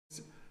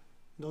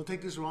don't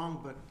take this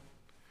wrong, but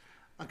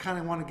I kind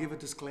of want to give a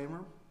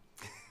disclaimer.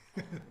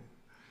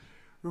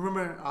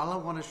 Remember, all I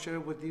want to share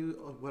with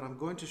you, what I'm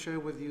going to share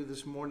with you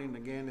this morning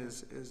again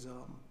is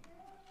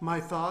my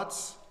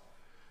thoughts,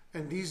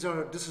 and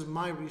this is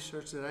my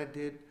research that I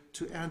did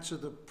to answer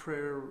the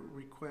prayer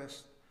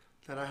request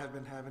that I have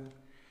been having.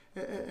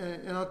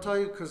 And I'll tell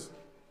you, because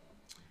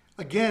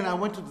again, I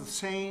went through the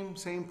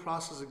same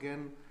process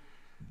again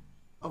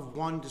of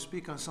wanting to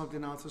speak on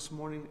something else this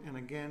morning, and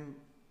again,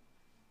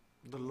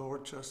 the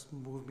Lord just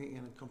moved me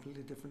in a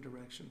completely different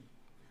direction.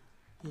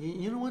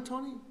 You know what,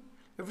 Tony?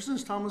 Ever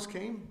since Thomas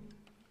came,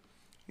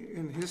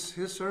 in his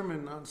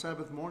sermon on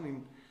Sabbath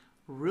morning,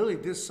 really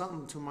did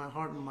something to my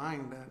heart and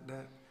mind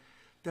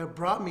that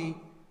brought me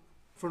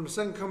from the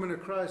second coming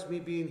of Christ, me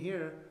being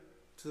here,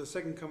 to the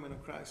second coming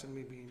of Christ and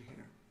me being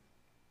here.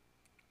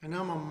 And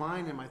now my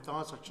mind and my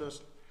thoughts are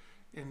just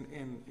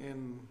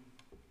in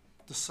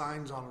the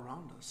signs all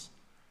around us.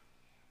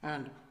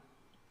 And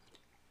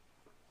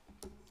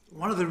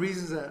one of the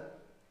reasons that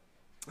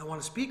I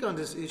want to speak on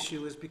this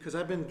issue is because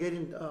I've been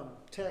getting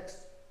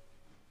text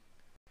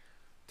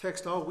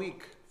all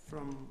week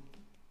from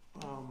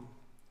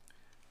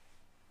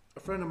a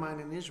friend of mine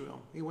in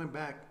Israel. He went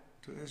back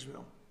to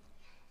Israel.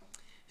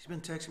 He's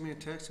been texting me,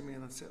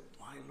 and I said,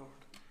 why, Lord?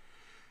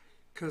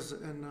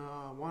 And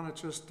I want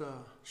to just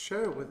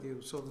share it with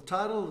you. So the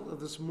title of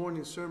this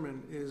morning's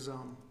sermon is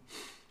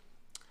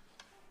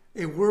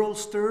A World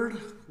Stirred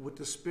with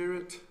the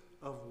Spirit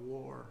of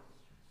War.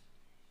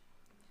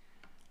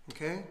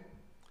 Okay?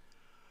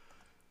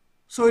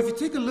 So if you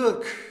take a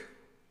look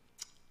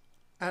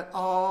at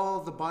all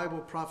the Bible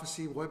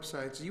prophecy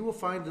websites, you will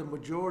find the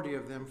majority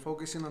of them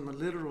focusing on the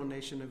literal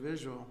nation of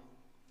Israel.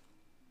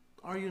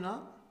 Are you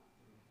not?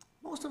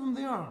 Most of them,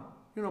 they are.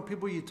 You know,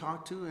 people you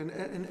talk to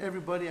and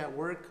everybody at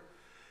work,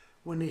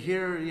 when they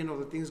hear, you know,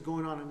 the things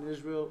going on in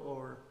Israel,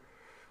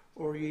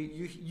 or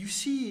you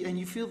see and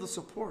you feel the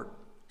support,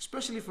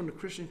 especially from the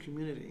Christian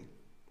community.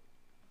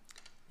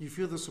 You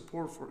feel the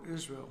support for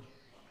Israel.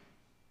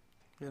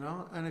 You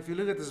know, and if you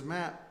look at this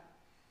map,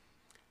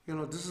 you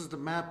know, this is the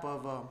map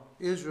of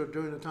Israel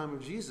during the time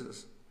of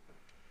Jesus.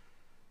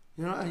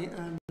 You know,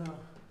 and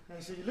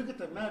so you look at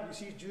the map, you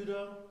see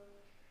Judah,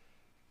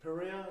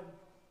 Perea,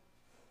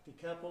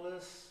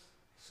 Decapolis,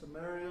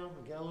 Samaria,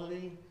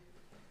 Galilee.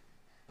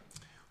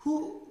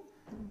 Who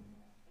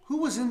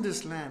was in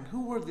this land?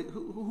 What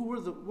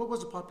was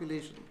the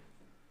population?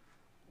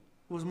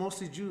 It was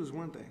mostly Jews,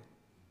 weren't they?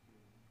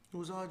 It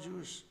was all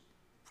Jewish,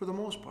 for the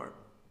most part.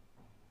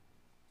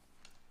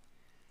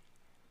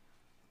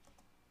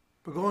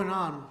 But going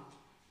on,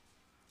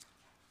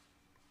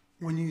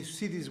 when you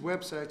see these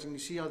websites and you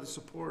see all the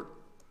support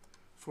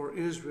for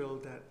Israel,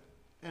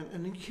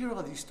 and you hear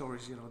all these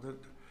stories, you know, that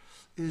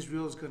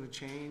Israel is going to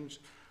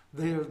change.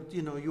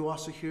 You know, you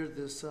also hear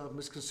this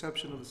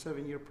misconception of the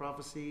 7-year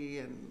prophecy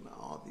and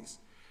all these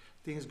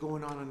things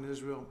going on in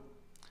Israel.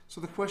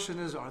 So the question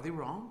is, are they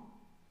wrong?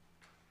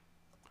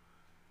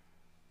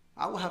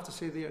 I will have to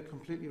say they are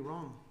completely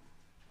wrong.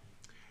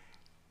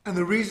 And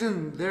the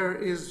reason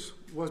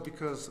was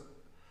because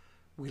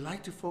we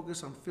like to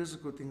focus on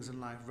physical things in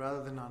life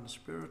rather than on the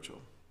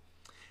spiritual.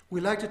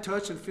 We like to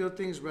touch and feel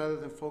things rather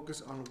than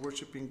focus on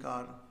worshiping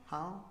God.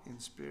 How? In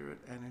spirit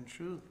and in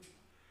truth.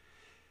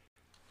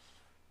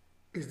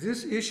 Is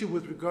this issue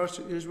with regards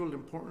to Israel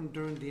important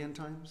during the end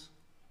times?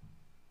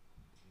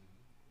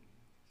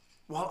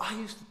 Well, I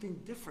used to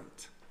think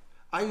different.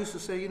 I used to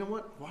say, you know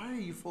what? Why are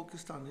you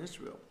focused on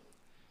Israel?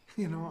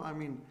 You know, I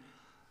mean,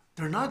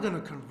 they're not going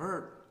to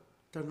convert.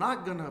 They're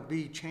not going to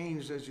be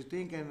changed as you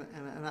think. And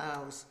I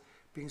was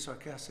being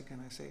sarcastic,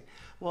 and I say,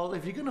 well,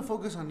 if you're going to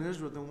focus on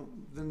Israel,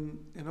 then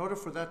in order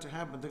for that to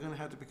happen, they're going to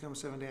have to become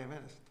Seventh-day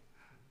Adventists,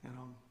 you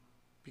know,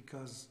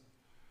 because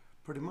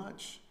pretty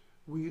much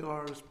we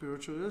are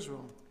spiritual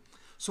Israel.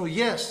 So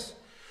yes,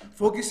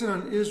 focusing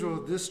on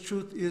Israel, this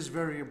truth is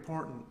very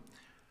important.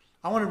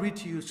 I want to read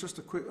to you just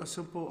a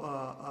simple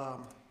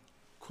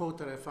quote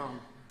that I found.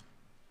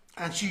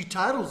 And she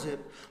titles it,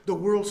 The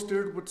World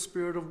Stirred with the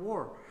Spirit of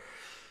War.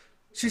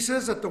 She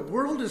says that the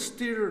world is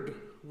stirred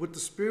with the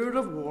spirit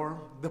of war.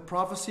 The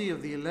prophecy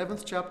of the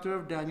 11th chapter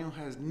of Daniel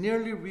has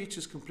nearly reached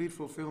its complete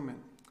fulfillment.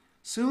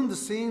 Soon the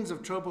scenes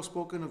of trouble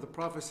spoken of the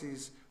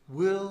prophecies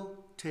will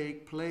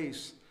take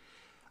place.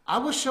 I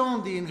was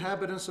shown the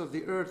inhabitants of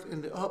the earth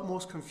in the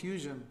utmost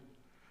confusion.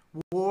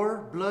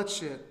 War,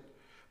 bloodshed,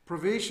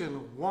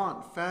 privation,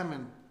 want,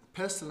 famine,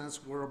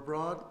 pestilence were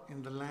abroad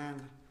in the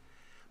land.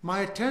 My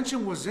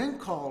attention was then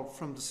called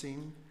from the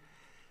scene.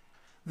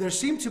 There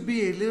seemed to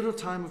be a little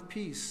time of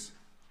peace.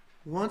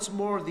 Once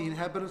more the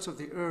inhabitants of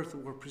the earth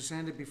were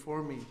presented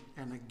before me,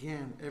 and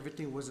again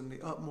everything was in the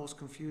utmost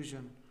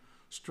confusion.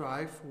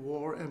 Strife,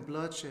 war, and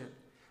bloodshed,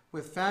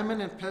 with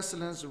famine and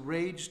pestilence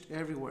raged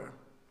everywhere.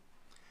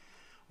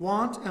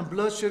 Want and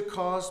bloodshed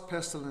caused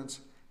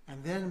pestilence,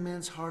 and then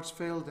men's hearts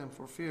failed them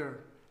for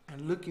fear,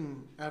 and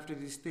looking after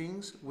these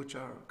things which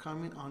are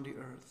coming on the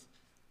earth.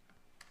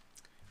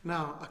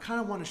 Now, I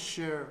kind of want to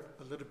share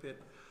a little bit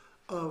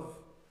of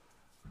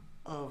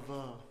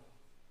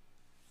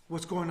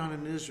what's going on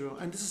in Israel.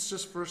 And this is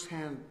just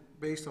firsthand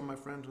based on my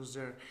friend who's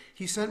there.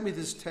 He sent me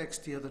this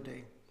text the other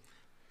day.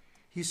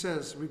 He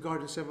says,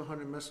 regarding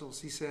 700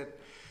 missiles, he said,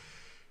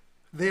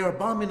 they are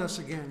bombing us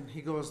again.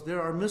 He goes,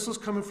 there are missiles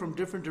coming from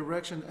different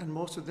directions, and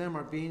most of them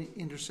are being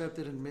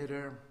intercepted in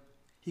midair.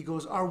 He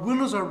goes, our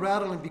windows are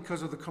rattling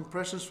because of the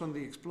compressions from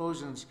the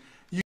explosions.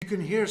 You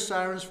can hear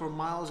sirens for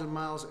miles and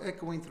miles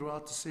echoing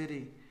throughout the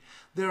city.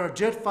 There are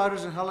jet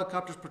fighters and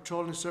helicopters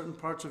patrolling certain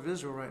parts of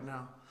Israel right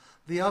now.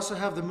 They also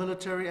have the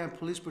military and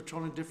police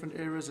patrolling different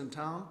areas in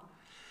town.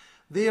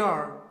 They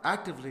are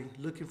actively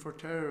looking for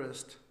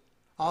terrorists.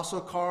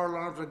 Also, car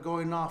alarms are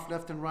going off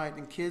left and right,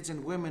 and kids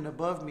and women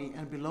above me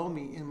and below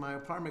me in my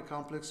apartment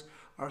complex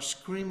are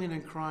screaming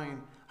and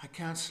crying. I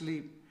can't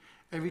sleep.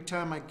 Every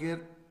time I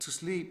get to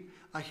sleep,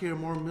 I hear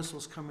more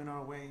missiles coming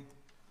our way.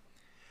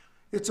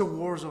 It's a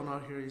war zone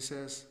out here, he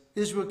says.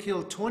 Israel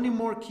killed 20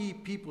 more key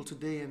people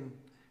today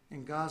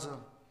in Gaza.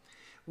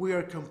 We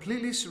are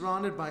completely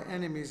surrounded by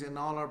enemies in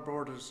all our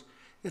borders.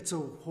 It's a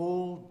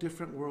whole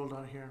different world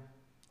out here.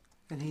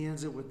 And he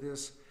ends it with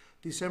this.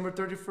 December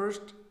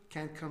 31st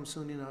can't come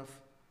soon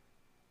enough.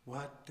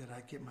 What did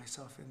I get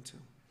myself into?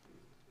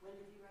 When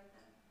did you write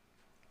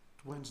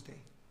that?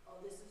 Wednesday. Oh,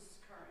 this is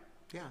current.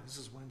 Yeah, this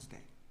is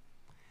Wednesday.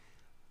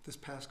 This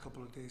past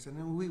couple of days. And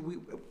then we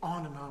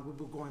on and on, we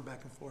were going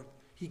back and forth.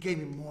 He gave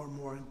me more and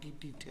more in deep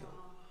detail.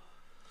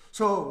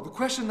 So the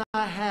question that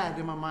I had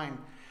in my mind,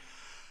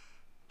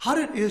 how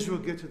did Israel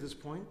get to this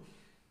point?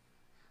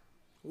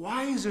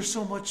 Why is there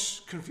so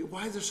much confusion?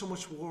 Why is there so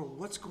much war?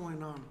 What's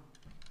going on?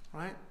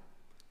 Right?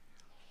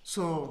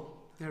 So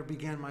there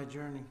began my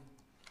journey.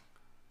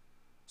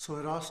 So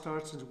it all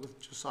starts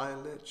with Josiah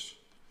Litch.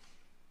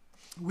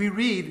 We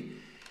read,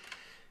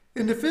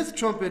 in the fifth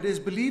trumpet is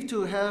believed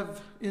to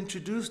have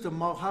introduced the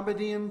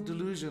Mohammedan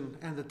delusion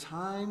and the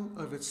time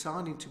of its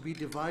sounding to be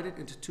divided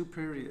into two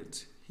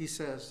periods. He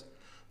says,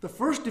 the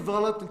first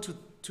developed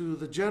into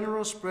the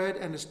general spread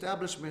and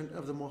establishment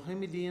of the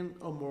Mohammedan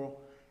or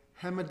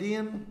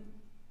Mohammedan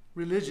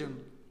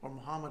religion or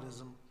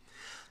Mohammedism.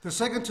 The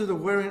second to the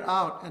wearing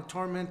out and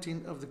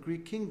tormenting of the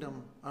Greek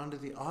kingdom under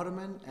the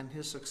Ottoman and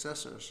his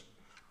successors,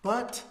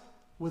 but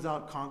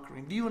without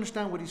conquering. Do you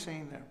understand what he's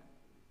saying there?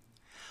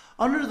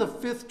 Under the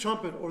fifth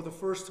trumpet, or the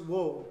first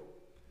woe,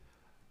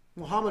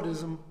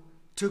 Mohammedism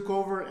took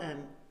over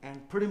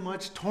and pretty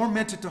much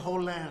tormented the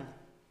whole land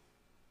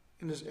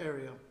in this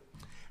area.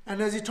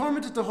 And as he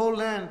tormented the whole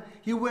land,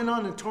 he went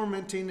on in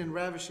tormenting and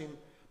ravishing,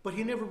 but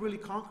he never really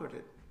conquered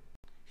it.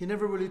 He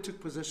never really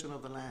took possession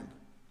of the land.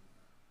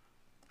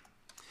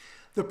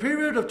 The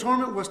period of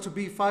torment was to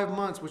be 5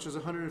 months, which was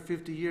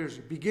 150 years,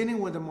 beginning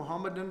when the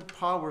Mohammedan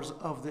powers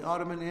of the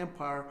Ottoman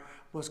Empire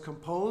was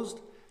composed,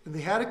 and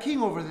they had a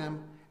king over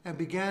them, and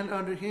began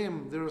under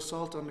him their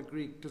assault on the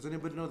Greek. Does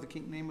anybody know the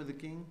name of the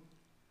king?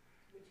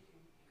 Which king? The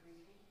Greek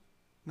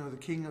king? No, the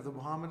king of the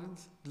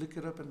Mohammedans. Look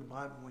it up in the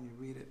Bible when you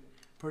read it.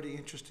 Pretty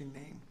interesting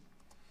name.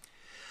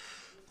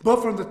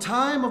 But from the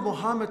time of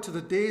Muhammad to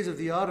the days of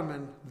the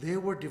Ottoman, they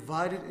were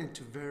divided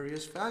into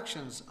various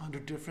factions under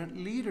different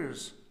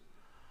leaders.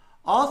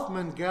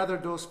 Othman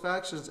gathered those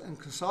factions and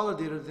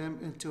consolidated them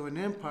into an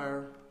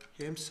empire,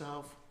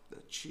 himself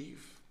the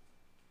chief.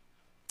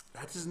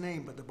 That's his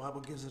name, but the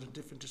Bible gives it a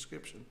different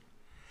description.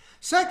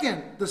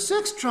 Second, the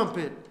sixth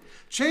trumpet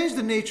changed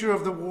the nature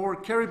of the war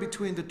carried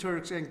between the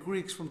Turks and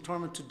Greeks from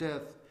torment to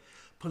death,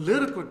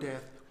 political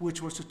death,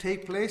 which was to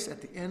take place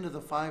at the end of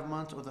the 5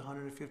 months or the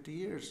 150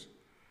 years.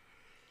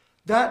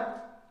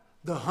 That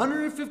the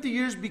 150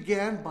 years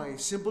began by a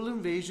simple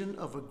invasion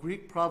of a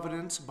Greek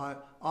province by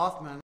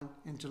Othman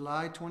in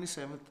July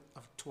 27th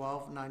of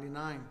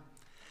 1299.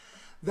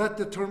 That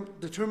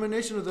the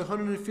termination of the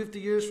 150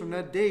 years from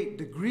that date,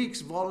 the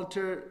Greeks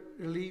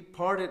voluntarily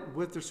parted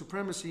with their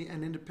supremacy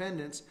and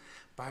independence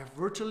by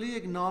virtually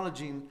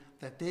acknowledging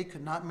that they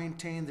could not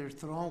maintain their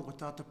throne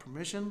without the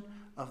permission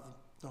of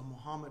the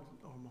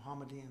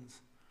Mohammedans.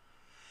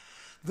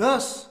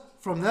 Thus,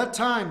 from that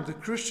time, the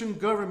Christian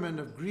government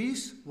of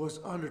Greece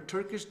was under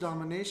Turkish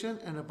domination,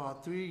 and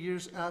about 3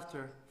 years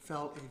after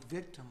fell a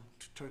victim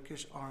to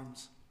Turkish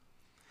arms.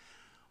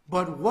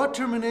 But what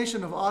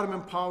termination of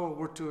Ottoman power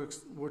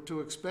were to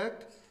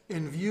expect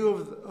in view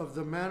of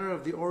the manner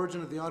of the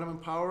origin of the Ottoman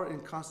power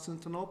in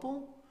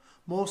Constantinople?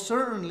 Most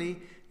certainly,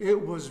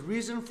 it was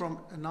reasoned from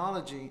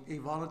analogy, a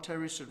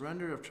voluntary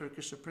surrender of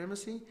Turkish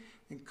supremacy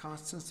in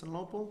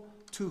Constantinople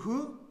to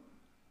who?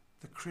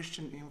 The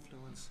Christian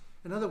influence.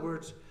 In other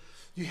words,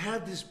 you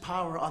had this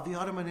power of the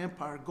Ottoman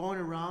Empire going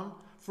around.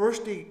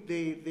 First,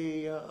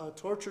 they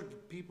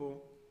tortured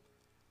people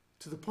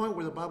to the point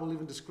where the Bible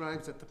even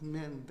describes that the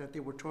men that they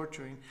were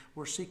torturing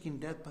were seeking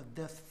death, but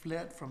death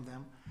fled from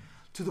them,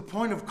 to the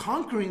point of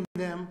conquering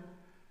them,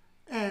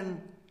 and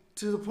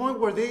to the point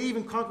where they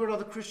even conquered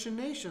other Christian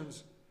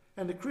nations.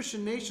 And the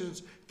Christian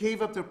nations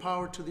gave up their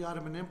power to the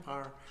Ottoman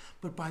Empire.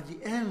 But by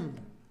the end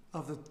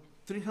of the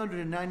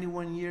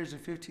 391 years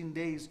and 15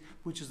 days,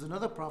 which is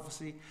another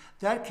prophecy,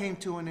 that came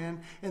to an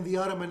end, and the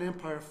Ottoman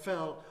Empire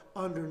fell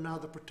under now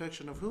the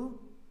protection of who?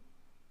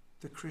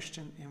 The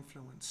Christian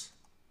influence.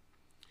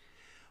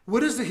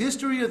 What is the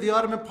history of the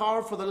Ottoman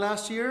power for the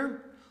last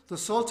year? The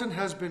Sultan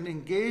has been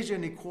engaged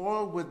in a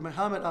quarrel with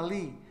Muhammad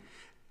Ali,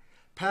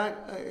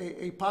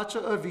 a Pacha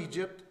of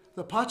Egypt.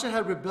 The Pacha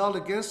had rebelled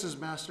against his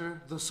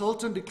master. The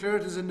Sultan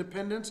declared his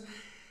independence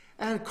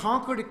and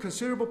conquered a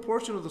considerable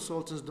portion of the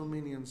Sultan's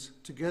dominions,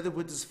 together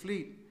with his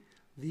fleet.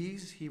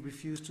 These he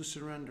refused to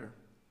surrender.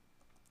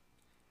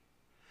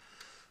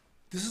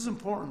 This is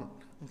important,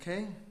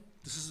 okay?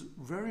 This is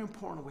very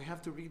important. We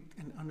have to read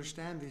and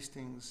understand these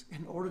things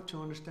in order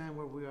to understand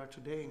where we are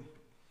today.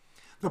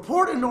 The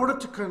Porte, in order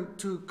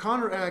to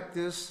counteract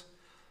this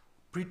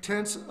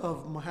pretense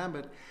of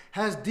Muhammad,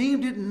 has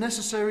deemed it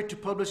necessary to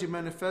publish a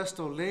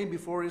manifesto laying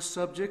before his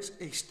subjects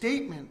a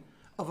statement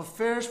of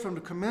affairs from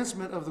the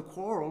commencement of the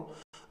quarrel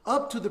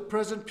up to the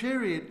present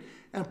period,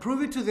 and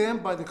proving to them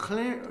by the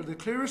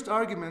clearest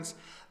arguments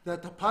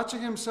that the Pacha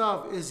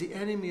himself is the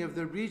enemy of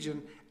their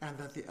region, and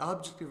that the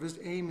object of his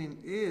aiming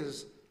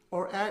is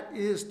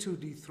to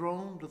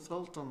dethrone the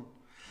Sultan,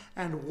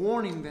 and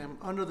warning them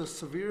under the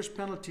severest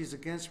penalties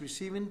against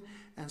receiving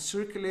and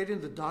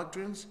circulating the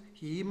doctrines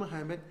he,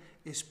 Muhammad,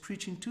 is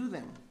preaching to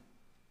them.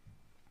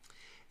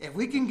 If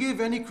we can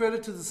give any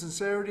credit to the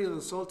sincerity of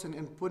the Sultan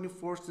in putting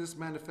forth this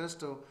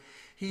manifesto,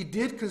 he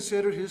did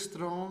consider his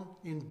throne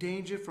in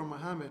danger from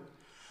Muhammad.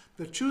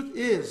 The truth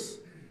is,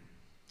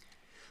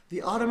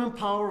 the Ottoman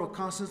power of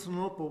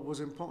Constantinople was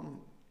impotent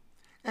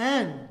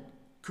and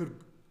could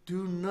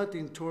do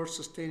nothing towards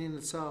sustaining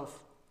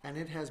itself, and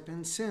it has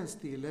been since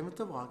the 11th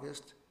of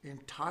August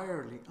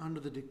entirely under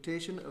the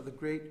dictation of the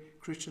great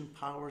Christian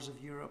powers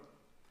of Europe.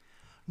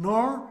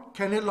 Nor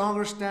can it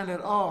longer stand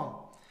at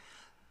all.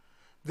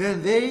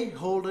 Then they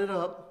hold it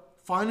up.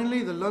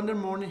 Finally, the London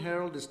Morning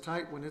Herald is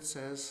tight when it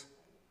says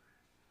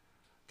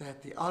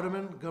that the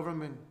Ottoman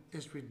government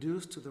is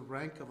reduced to the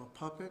rank of a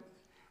puppet,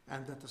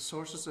 and that the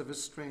sources of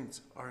its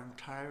strength are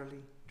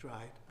entirely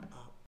dried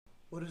up.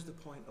 What is the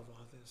point of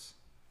all this?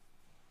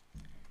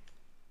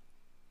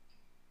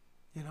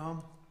 You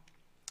know,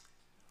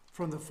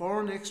 from the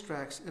foreign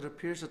extracts, it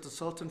appears that the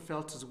Sultan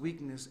felt his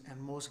weakness and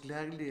most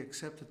gladly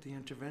accepted the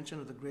intervention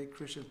of the great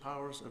Christian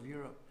powers of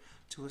Europe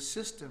to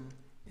assist him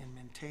in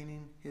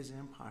maintaining his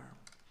empire.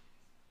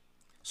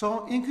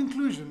 So, in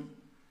conclusion,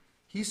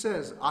 he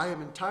says, I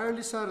am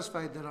entirely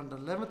satisfied that on the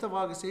 11th of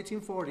August,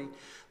 1840,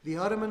 the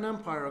Ottoman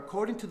Empire,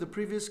 according to the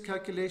previous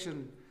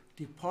calculation,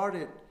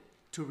 departed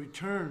to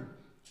return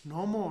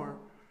no more.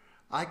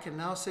 I can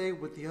now say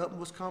with the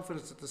utmost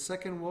confidence that the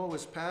second woe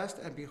is past,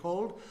 and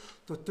behold,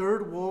 the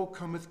third woe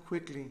cometh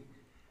quickly.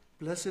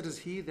 Blessed is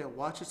he that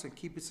watches and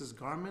keepeth his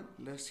garment,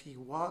 lest he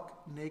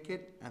walk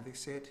naked, and they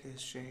say it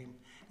his shame.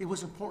 It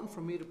was important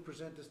for me to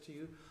present this to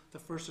you, the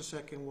first or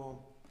second woe.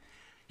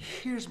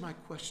 Here's my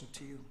question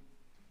to you.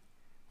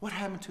 What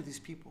happened to these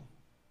people?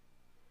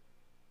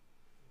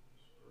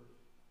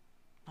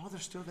 No, they're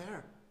still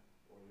there.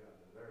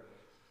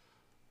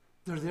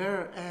 They're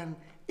there, and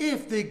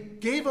if they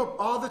gave up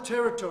all the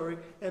territory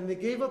and they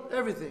gave up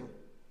everything,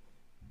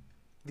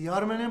 the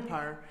Ottoman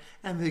Empire,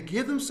 and they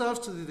give themselves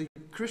to the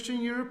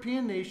Christian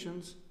European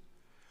nations,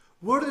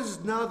 what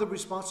is now the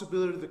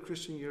responsibility of the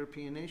Christian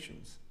European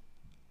nations?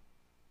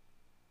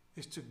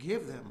 Is to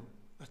give them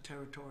a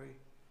territory,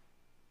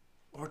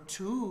 or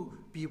to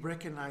be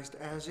recognized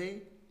as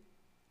a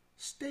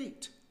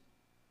state.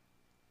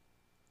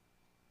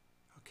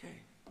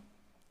 Okay.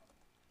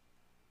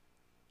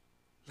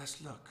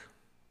 Let's look.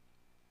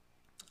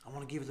 I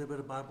want to give you a little bit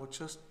of Bible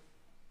just.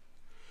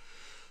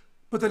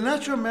 But the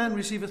natural man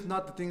receiveth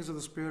not the things of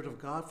the Spirit of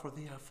God, for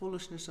they are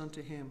foolishness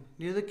unto him.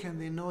 Neither can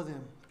they know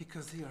them,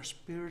 because they are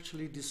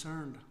spiritually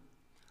discerned.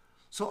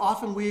 So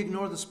often we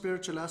ignore the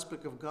spiritual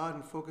aspect of God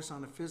and focus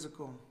on the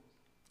physical.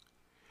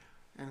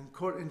 And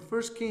in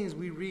 1 Kings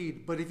we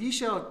read, but if ye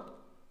shall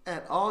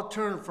at all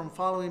turn from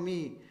following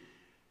me,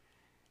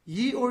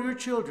 ye or your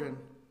children,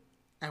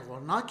 and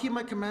will not keep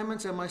my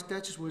commandments and my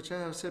statutes which I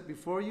have set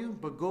before you,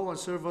 but go and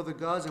serve other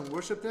gods and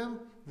worship them,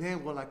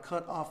 then will I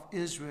cut off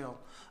Israel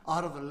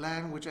out of the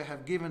land which I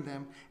have given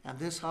them, and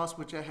this house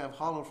which I have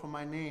hallowed for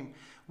my name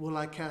will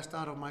I cast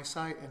out of my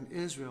sight, and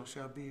Israel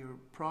shall be a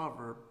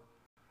proverb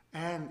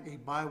and a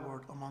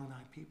byword among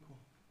thy people.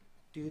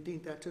 Do you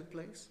think that took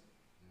place?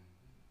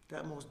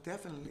 That most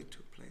definitely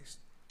took place.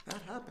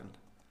 That happened.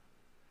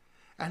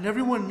 And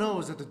everyone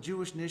knows that the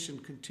Jewish nation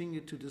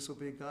continued to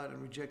disobey God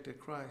and rejected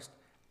Christ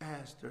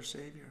as their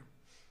Savior.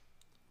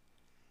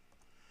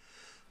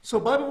 So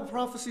Bible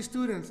prophecy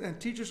students and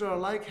teachers are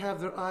alike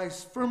have their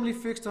eyes firmly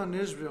fixed on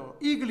Israel,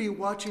 eagerly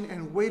watching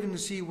and waiting to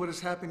see what is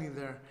happening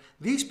there.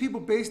 These people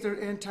base their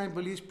end-time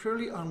beliefs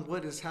purely on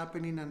what is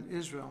happening in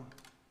Israel.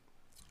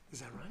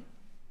 Is that right?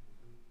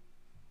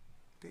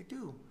 They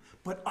do.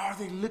 But are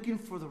they looking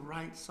for the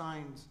right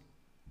signs?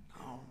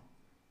 No.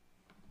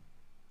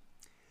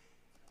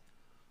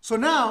 So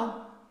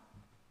now,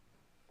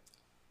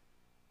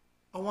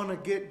 I want to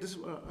get this.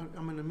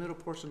 I'm in the middle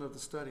portion of the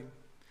study.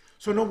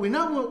 So no, we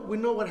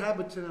know what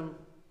happened to them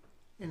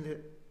in the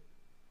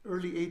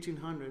early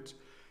 1800s,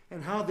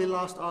 and how they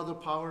lost all their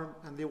power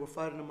and they were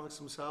fighting amongst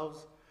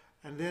themselves,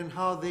 and then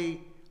how the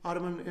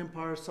Ottoman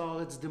Empire saw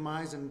its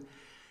demise, and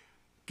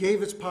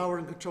gave its power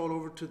and control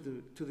over to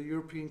the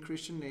European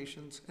Christian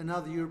nations, and now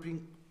the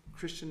European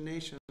Christian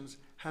nations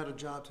had a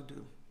job to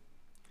do.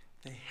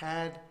 They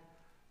had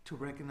to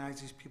recognize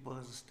these people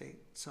as a state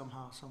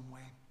somehow, some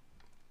way.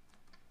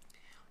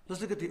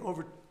 Let's look at the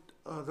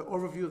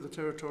overview of the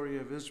territory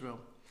of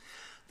Israel.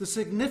 The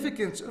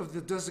significance of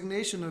the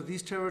designation of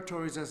these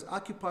territories as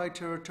occupied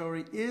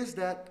territory is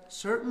that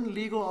certain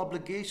legal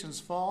obligations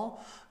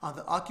fall on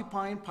the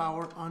occupying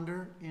power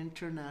under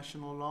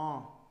international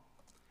law.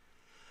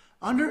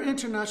 Under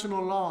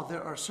international law,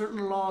 there are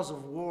certain laws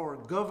of war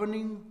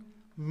governing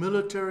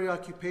military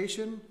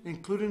occupation,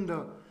 including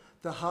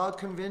the Hague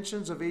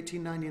Conventions of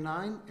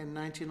 1899 and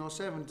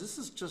 1907. This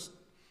is just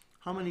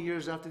how many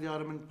years after the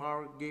Ottoman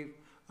power gave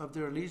up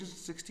their allegiance?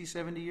 60,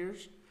 70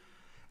 years?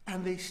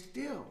 And they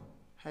still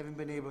haven't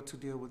been able to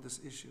deal with this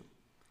issue.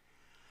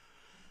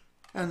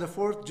 And the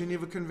Fourth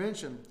Geneva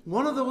Convention.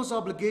 One of those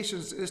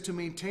obligations is to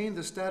maintain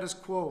the status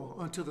quo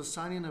until the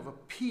signing of a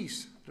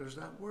peace, there's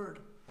that word,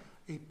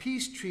 a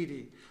peace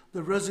treaty,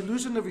 the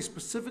resolution of a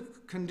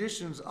specific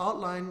conditions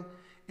outlined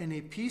in a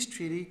peace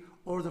treaty,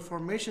 or the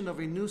formation of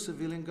a new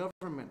civilian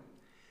government.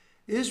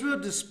 Israel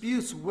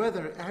disputes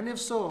whether, and if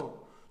so,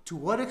 to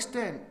what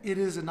extent it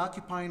is an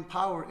occupying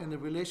power in the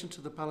relation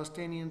to the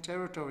Palestinian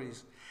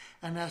territories,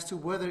 and as to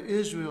whether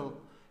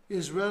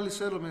Israeli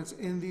settlements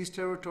in these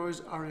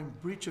territories are in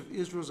breach of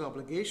Israel's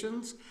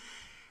obligations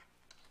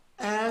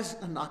as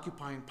an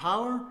occupying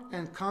power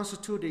and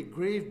constitute a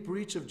grave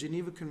breach of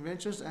Geneva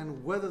Conventions,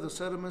 and whether the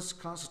settlements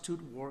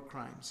constitute war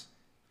crimes.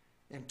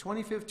 In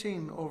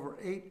 2015, over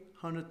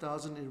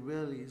 800,000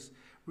 Israelis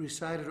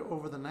resided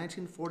over the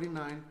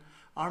 1949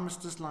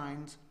 armistice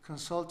lines,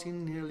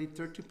 consulting nearly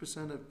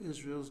 30% of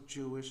Israel's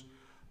Jewish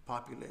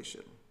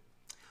population.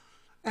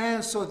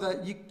 And so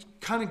that you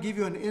kind of give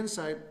you an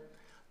insight,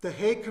 the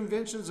Hague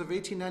Conventions of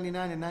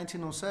 1899 and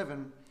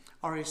 1907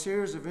 are a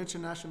series of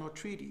international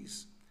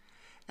treaties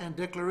and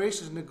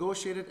declarations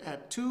negotiated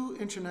at two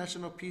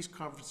international peace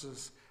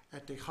conferences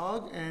at The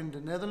Hague and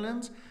the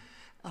Netherlands,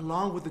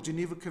 along with the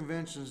Geneva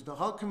Conventions. The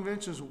Hague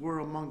Conventions were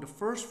among the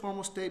first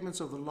formal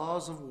statements of the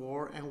laws of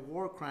war and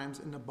war crimes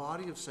in the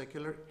body of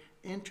secular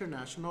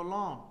international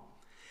law.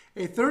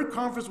 A third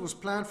conference was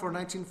planned for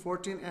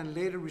 1914 and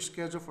later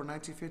rescheduled for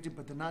 1950,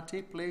 but did not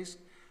take place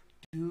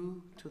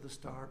due to the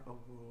start of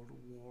World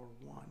War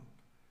I.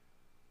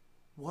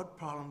 What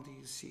problem do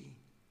you see?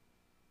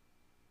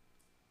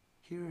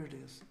 Here it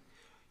is.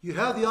 You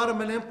have the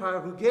Ottoman Empire,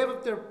 who gave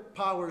up their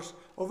powers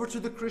over to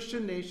the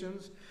Christian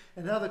nations,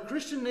 and now the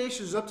Christian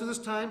nations up to this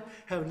time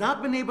have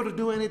not been able to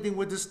do anything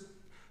with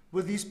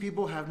these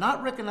people, have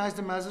not recognized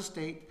them as a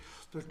state.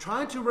 They're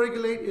trying to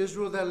regulate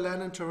Israel, that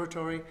land and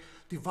territory,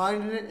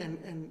 dividing it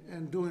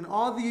and doing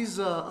all these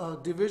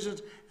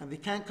divisions, and they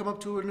can't come up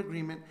to an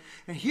agreement.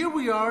 And here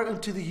we are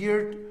into the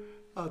year,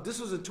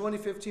 this was in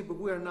 2015, but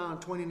we are now in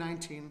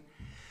 2019.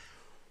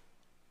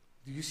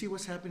 Do you see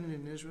what's happening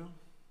in Israel?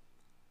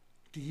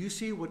 Do you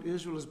see what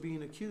Israel is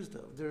being accused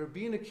of? They're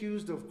being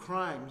accused of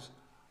crimes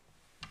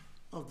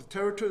of the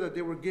territory that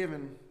they were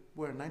given,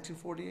 where in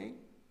 1948,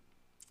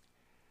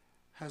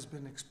 has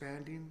been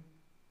expanding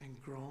and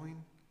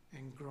growing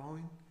and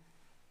growing,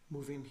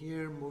 moving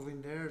here,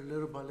 moving there,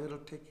 little by little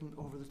taking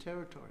over the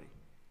territory.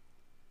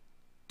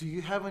 Do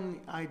you have any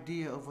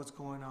idea of what's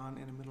going on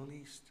in the Middle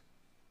East?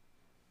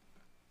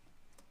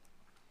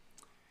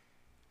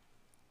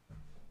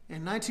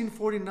 In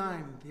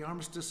 1949, the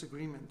armistice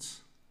agreements,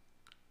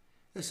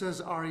 it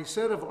says, are a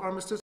set of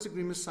armistice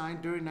agreements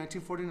signed during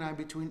 1949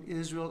 between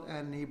Israel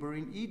and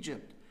neighboring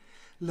Egypt,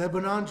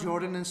 Lebanon,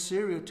 Jordan, and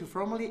Syria to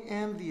formally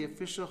end the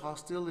official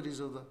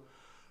hostilities of the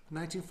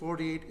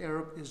 1948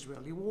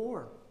 Arab-Israeli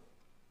War,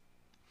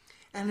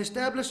 and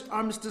establish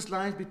armistice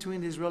lines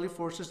between the Israeli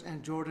forces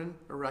and Jordan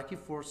Iraqi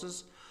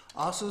forces,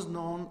 also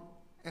known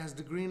as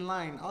the Green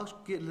Line. I'll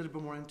get a little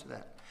bit more into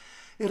that.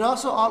 It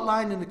also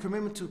outlined in the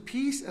commitment to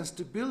peace and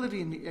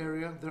stability in the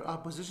area their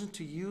opposition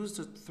to use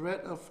the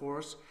threat of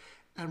force,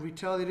 and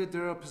retaliated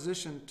their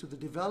opposition to the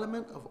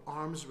development of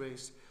arms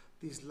race.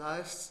 These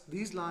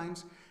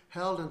lines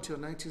held until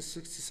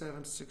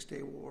 1967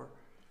 Six-Day War.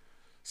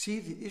 See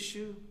the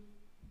issue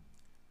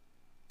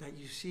that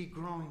you see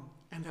growing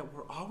and that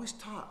we're always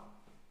taught,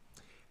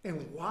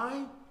 and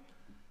why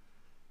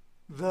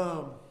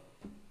the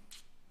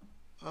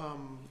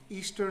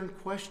Eastern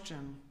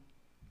question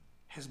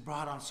has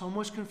brought on so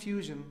much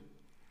confusion,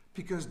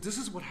 because this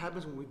is what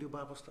happens when we do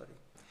Bible study.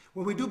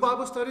 When we do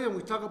Bible study and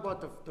we talk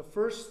about the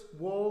first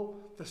woe,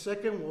 the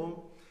second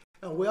woe,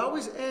 and we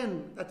always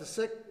end at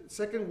the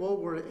second woe,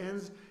 where it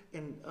ends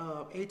in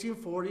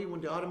 1840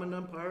 when the Ottoman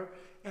Empire,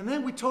 and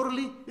then we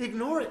totally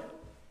ignore it.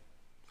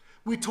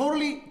 We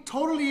totally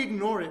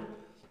ignore it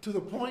to the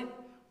point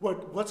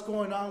what's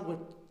going on with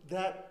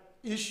that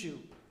issue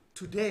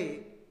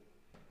today.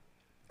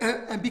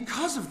 And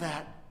because of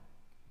that,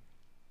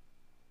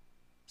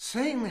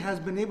 Satan has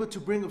been able to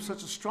bring up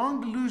such a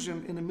strong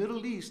delusion in the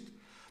Middle East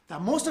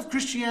that most of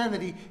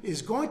Christianity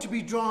is going to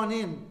be drawn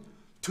in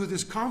to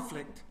this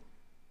conflict.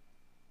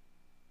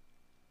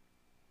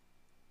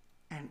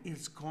 And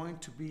it's going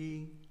to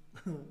be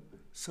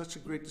such a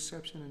great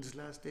deception in these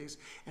last days.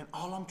 And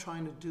all I'm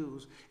trying to do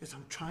is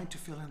I'm trying to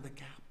fill in the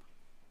gap.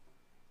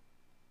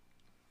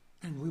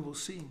 And we will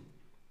see.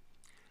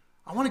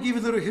 I want to give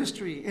you a little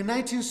history. In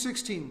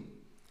 1916,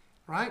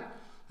 right?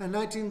 In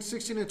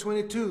 1916 and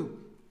 22,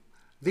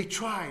 they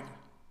tried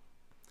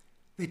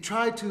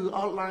to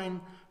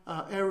outline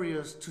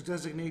areas to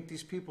designate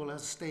these people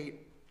as a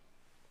state.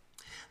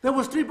 There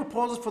was 3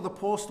 proposals for the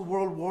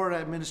post-World War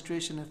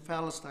administration in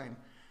Palestine.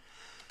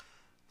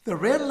 The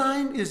red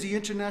line is the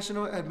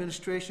international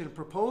administration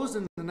proposed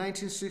in the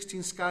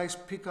 1916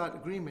 Sykes-Picot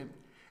Agreement,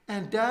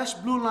 and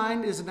dashed blue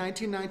line is the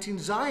 1919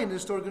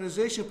 Zionist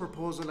organization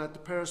proposal at the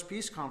Paris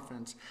Peace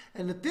Conference.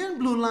 And the thin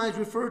blue lines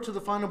refer to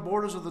the final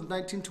borders of the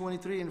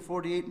 1923 and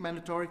 48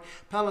 mandatory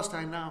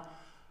Palestine. Now,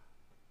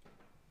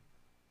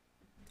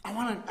 I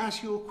want to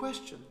ask you a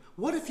question.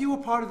 What if you were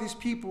part of these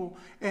people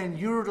and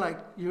you're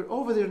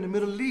over there in the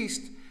Middle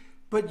East,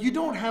 but you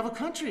don't have a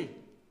country?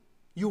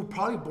 You were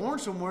probably born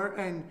somewhere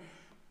and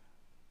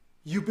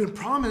you've been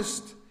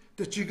promised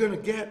that you're going to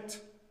get,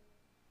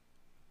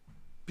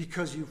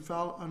 because you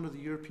fell under the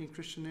European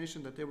Christian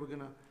nation, that they were going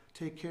to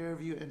take care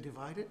of you and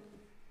divide it.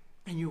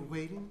 And you're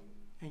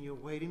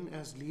waiting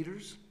as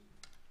leaders.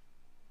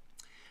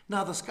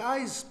 Now, the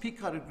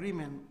Sykes-Picot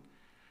Agreement,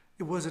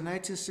 it was in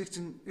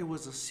 1916, it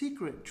was a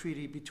secret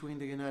treaty between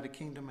the United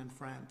Kingdom and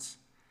France,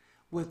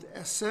 with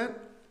assent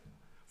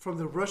from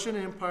the Russian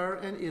Empire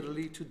and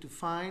Italy to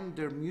define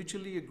their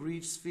mutually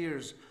agreed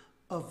spheres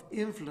of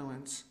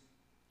influence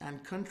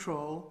and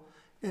control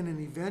in an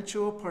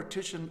eventual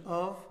partition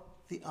of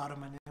the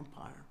Ottoman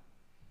Empire.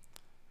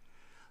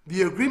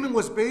 The agreement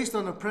was based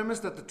on the premise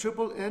that the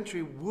Triple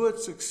Entry would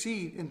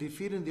succeed in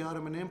defeating the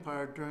Ottoman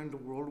Empire during the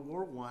World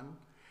War I,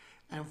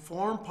 and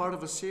formed part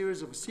of a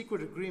series of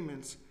secret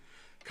agreements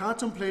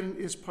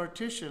contemplating its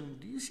partition.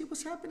 Do you see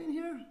what's happening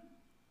here?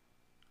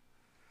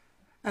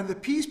 And the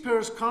Peace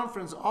Paris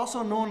Conference,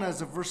 also known as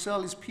the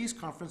Versailles Peace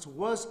Conference,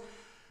 was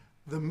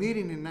the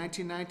meeting in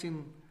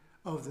 1919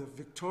 of the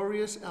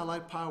victorious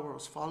Allied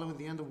powers following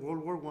the end of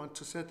World War I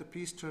to set the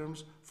peace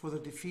terms for the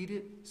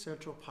defeated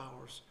Central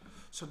Powers.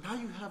 So now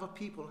you have a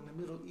people in the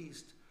Middle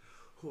East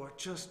who are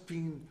just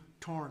being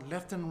torn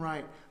left and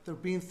right. They're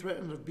being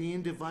threatened of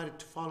being divided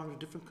to fall under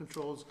different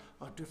controls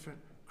of different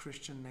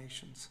Christian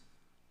nations.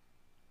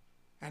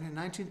 And in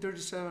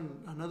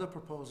 1937, another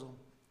proposal.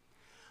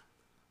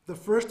 The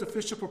first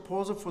official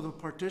proposal for the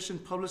partition,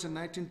 published in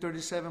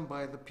 1937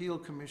 by the Peel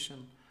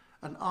Commission,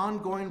 an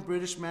ongoing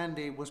British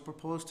mandate, was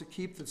proposed to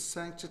keep the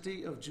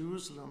sanctity of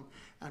Jerusalem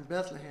and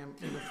Bethlehem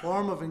in the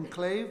form of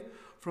enclave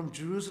from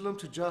Jerusalem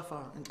to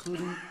Jaffa,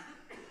 including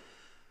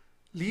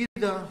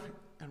Lida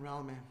and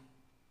Ralmeh.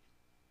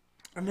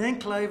 An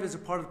enclave is a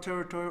part of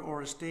territory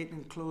or a state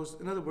enclosed.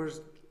 In other words,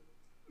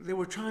 they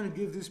were trying to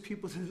give these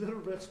people this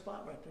little red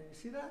spot right there. You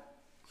see that?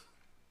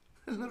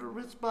 A little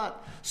red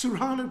spot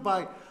surrounded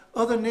by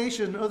other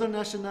nations, other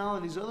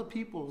nationalities, other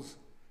peoples.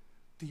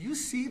 Do you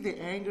see the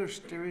anger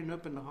stirring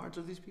up in the hearts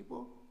of these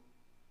people?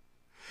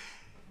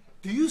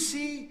 Do you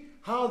see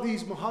how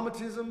these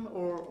Mohammedanism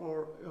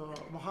or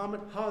Muhammad,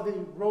 how they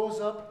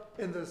rose up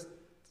in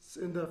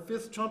the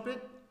fifth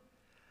trumpet?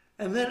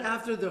 And then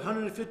after the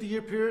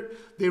 150-year period,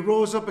 they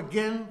rose up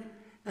again,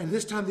 and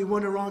this time they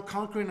went around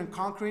conquering and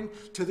conquering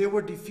till they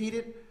were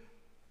defeated.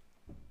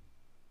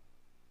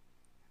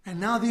 And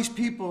now these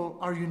people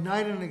are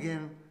uniting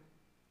again.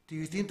 Do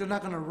you think they're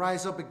not going to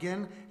rise up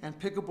again and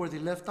pick up where they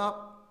left off?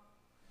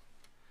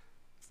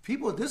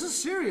 People, this is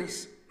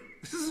serious.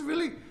 This is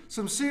really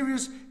some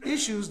serious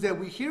issues that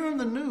we hear in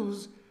the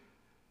news.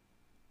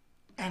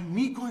 And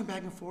me going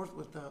back and forth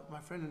with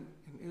my friend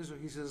in Israel,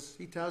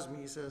 he tells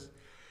me,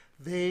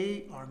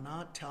 they are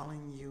not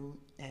telling you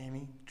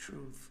any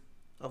truth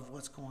of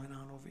what's going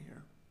on over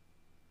here.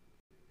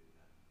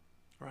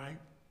 Right?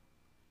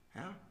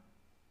 Yeah?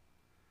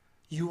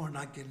 You are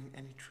not getting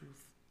any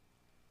truth.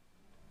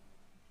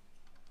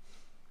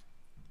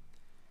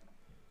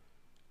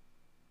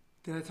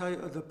 Did I tell you,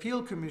 the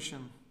Peel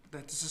Commission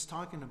that this is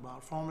talking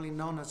about, formerly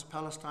known as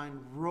Palestine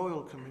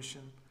Royal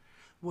Commission,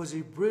 was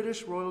a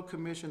British Royal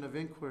Commission of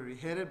Inquiry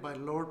headed by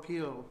Lord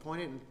Peel,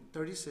 appointed in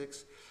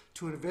 1936,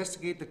 to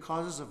investigate the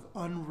causes of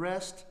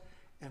unrest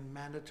and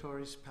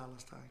mandatory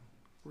Palestine.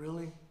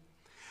 Really?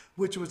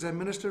 Which was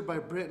administered by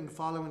Britain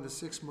following the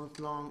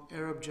 6-month-long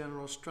Arab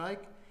general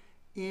strike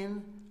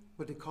in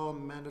what they call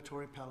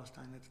mandatory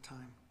Palestine at the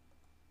time.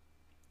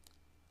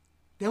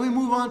 Then we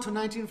move on to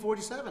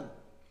 1947.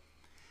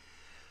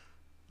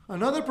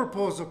 Another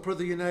proposal per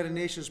the United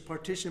Nations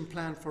partition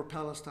plan for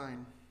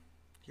Palestine.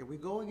 Here we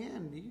go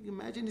again. You can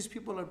imagine these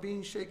people are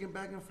being shaken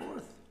back and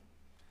forth,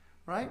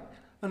 right?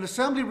 An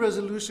Assembly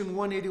Resolution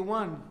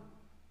 181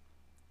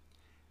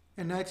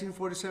 in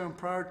 1947,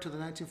 prior to the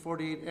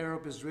 1948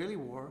 Arab-Israeli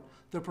War,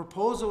 the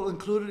proposal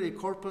included a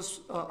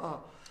corpus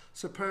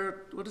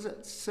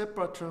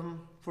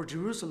separatum for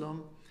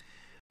Jerusalem,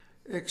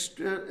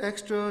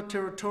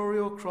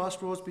 extraterritorial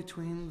crossroads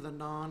between the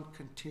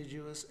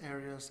non-contiguous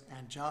areas,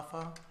 and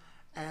Jaffa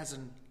as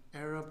an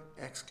Arab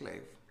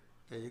exclave.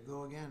 There you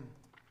go again.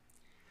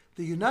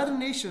 The United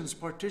Nations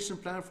partition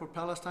plan for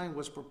Palestine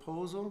was a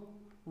proposal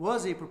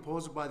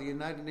by the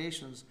United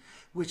Nations,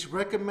 which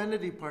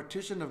recommended a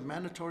partition of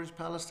mandatory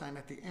Palestine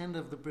at the end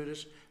of the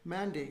British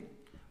Mandate.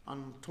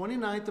 On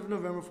 29th of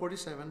November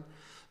 47,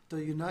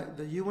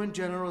 the UN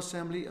General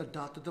Assembly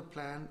adopted the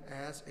plan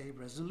as a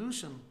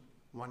resolution,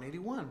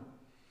 181.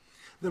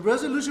 The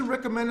resolution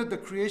recommended the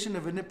creation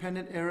of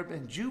independent Arab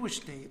and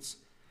Jewish states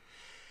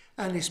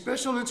and a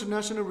special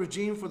international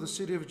regime for the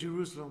city of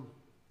Jerusalem.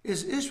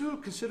 Is Israel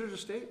considered a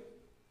state?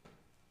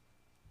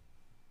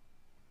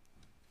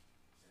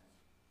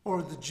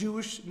 Or the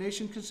Jewish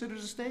nation considered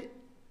a state?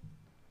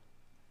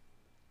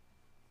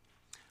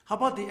 How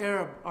about the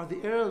Arab? Are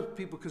the Arab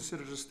people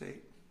considered a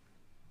state?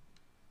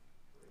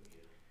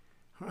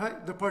 All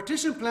right. The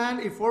partition plan,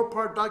 a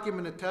 4-part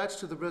document attached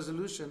to the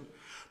resolution,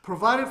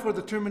 provided for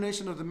the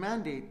termination of the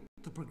mandate,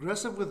 the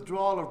progressive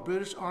withdrawal of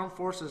British armed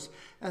forces,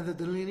 and the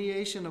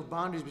delineation of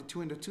boundaries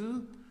between the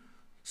two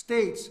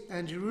states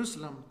and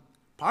Jerusalem.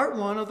 Part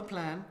 1 of the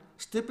plan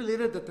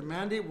stipulated that the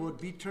mandate would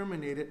be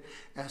terminated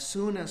as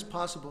soon as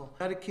possible.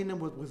 The United Kingdom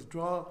would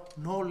withdraw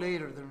no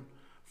later than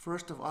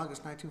 1st of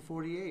August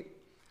 1948.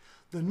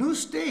 The new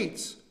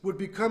states would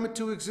be come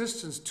into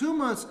existence 2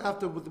 months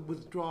after the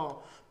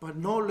withdrawal, but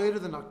no later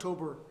than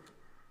October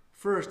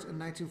 1st in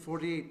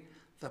 1948.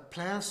 The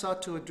plan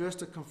sought to address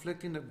the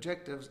conflicting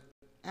objectives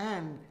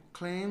and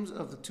claims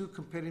of the two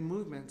competing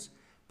movements,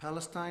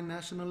 Palestine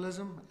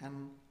nationalism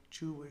and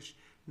Jewish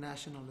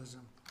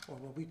nationalism, or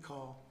what we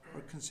call or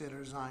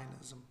consider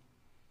Zionism.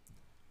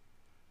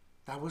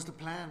 That was the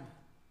plan.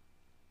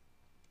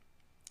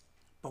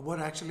 But what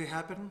actually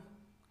happened?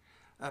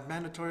 A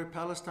mandatory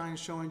Palestine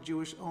showing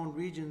Jewish-owned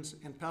regions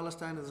in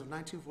Palestine as of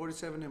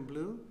 1947 in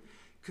blue,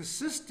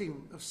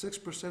 consisting of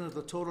 6% of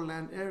the total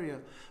land area,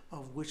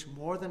 of which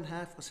more than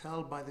half was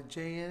held by the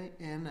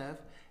JNF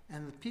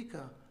and the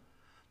PICA.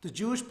 The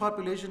Jewish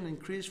population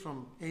increased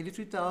from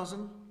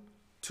 83,000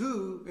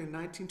 in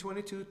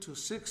 1922 to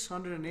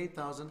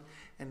 608,000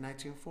 in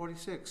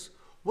 1946.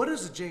 What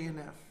is the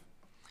JNF?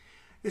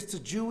 It's the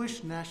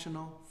Jewish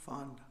National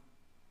Fund,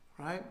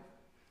 right?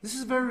 This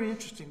is very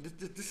interesting.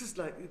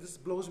 This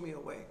blows me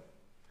away.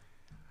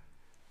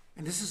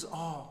 And this is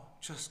all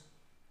just,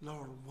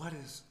 Lord, what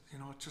is,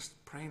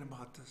 just praying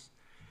about this.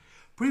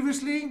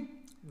 Previously,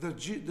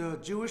 the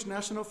Jewish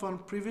National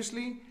Fund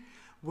previously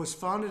was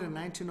founded in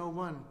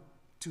 1901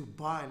 to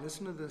buy,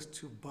 listen to this,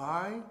 to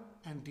buy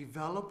and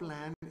develop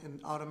land in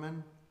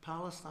Ottoman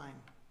Palestine.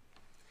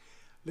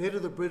 Later,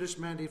 the British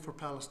Mandate for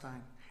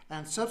Palestine,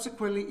 and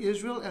subsequently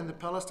Israel and the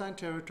Palestine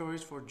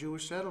territories for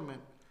Jewish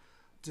settlement.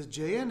 The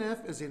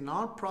JNF is a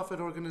non-profit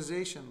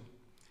organization.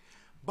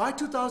 By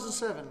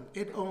 2007,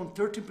 it owned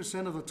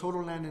 13% of the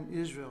total land in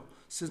Israel.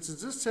 Since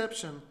its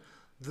inception,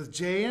 the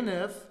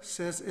JNF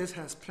says it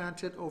has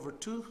planted over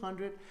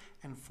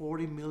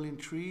 240 million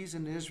trees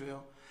in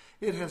Israel.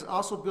 It has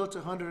also built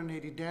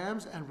 180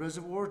 dams and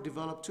reservoirs,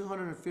 developed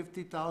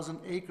 250,000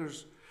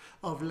 acres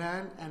of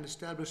land, and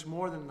established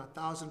more than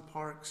 1,000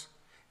 parks.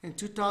 In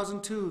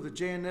 2002, the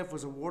JNF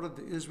was awarded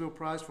the Israel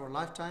Prize for a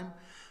Lifetime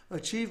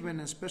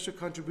Achievement and Special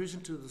Contribution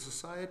to the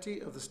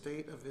Society of the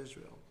State of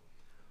Israel.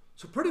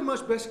 So pretty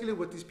much basically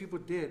what these people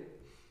did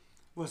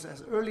was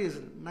as early as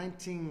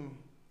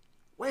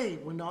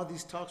when all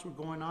these talks were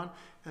going on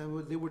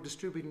and they were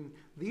distributing,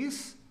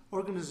 these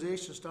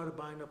organizations started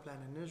buying up land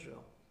in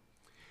Israel.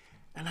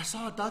 And I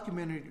saw a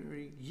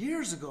documentary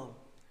years ago,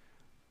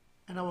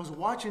 and I was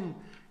watching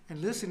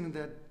and listening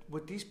that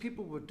what these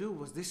people would do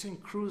was they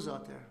sent crews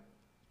out there.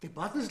 They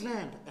bought this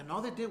land, and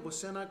all they did was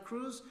send out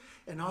crews,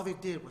 and all they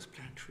did was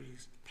plant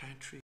trees, plant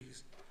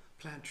trees,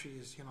 plant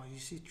trees. You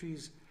see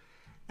trees.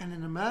 And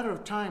in a matter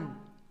of time,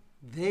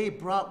 they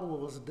brought what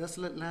was a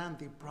desolate land,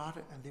 they brought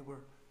it, and they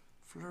were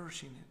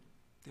flourishing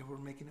it. They were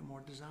making it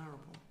more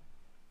desirable.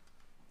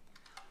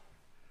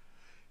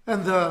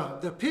 And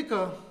the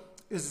PICA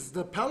is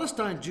the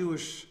Palestine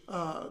Jewish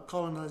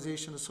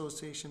Colonization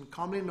Association,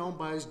 commonly known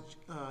by its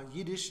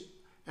Yiddish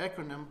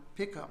acronym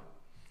PICA.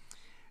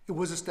 It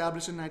was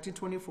established in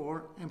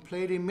 1924 and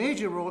played a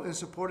major role in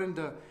supporting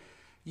the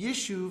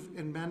Yishuv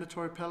in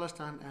mandatory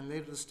Palestine and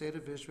later the State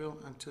of Israel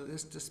until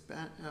its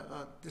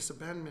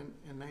disbandment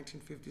in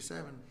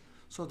 1957.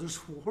 So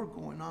there's war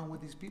going on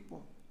with these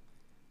people.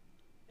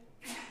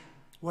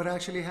 What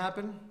actually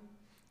happened?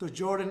 The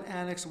Jordan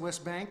annexed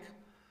West Bank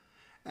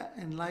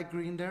in light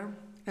green there,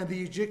 and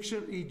the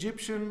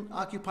Egyptian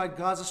occupied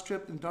Gaza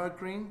Strip in dark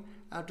green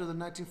after the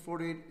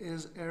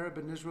 1948 Arab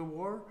and Israel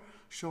War,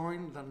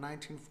 showing the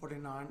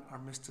 1949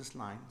 armistice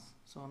lines.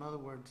 So in other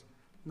words,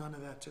 none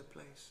of that took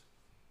place.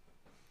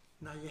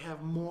 Now you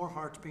have more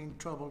hearts being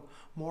troubled,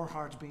 more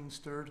hearts being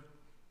stirred.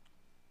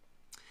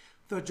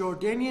 The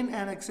Jordanian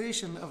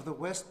annexation of the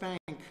West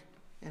Bank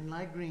in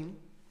light green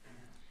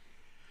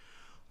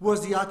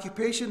was the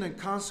occupation and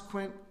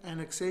consequent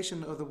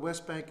annexation of the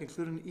West Bank,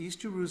 including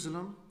East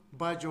Jerusalem,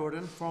 by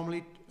Jordan,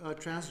 formerly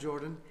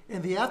Transjordan.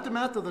 In the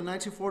aftermath of the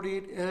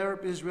 1948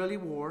 Arab-Israeli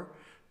War,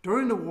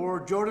 During the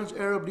war, Jordan's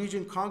Arab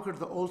Legion conquered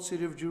the old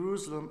city of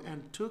Jerusalem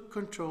and took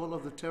control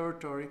of the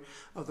territory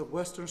of the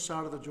western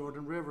side of the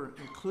Jordan River,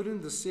 including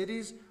the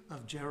cities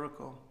of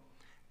Jericho,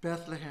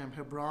 Bethlehem,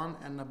 Hebron,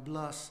 and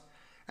Nablus.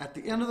 At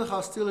the end of the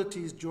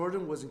hostilities,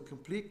 Jordan was in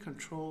complete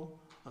control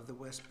of the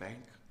West Bank.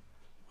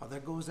 Well, there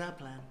goes that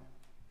plan.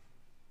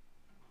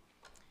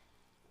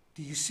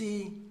 Do you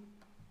see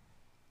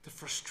the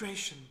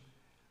frustration,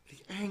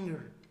 the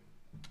anger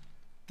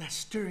that's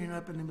stirring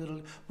up in the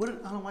middle? What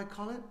did Ellen White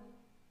call it?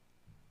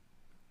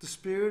 The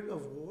spirit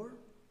of war?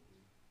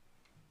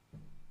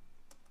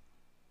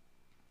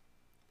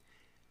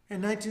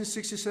 In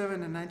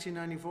 1967 and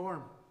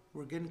 1994,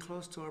 we're getting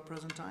close to our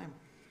present time.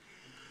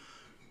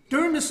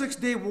 During the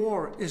Six-Day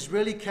War,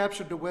 Israeli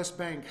captured the West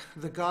Bank,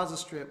 the Gaza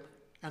Strip,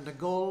 and the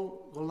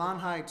Golan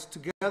Heights,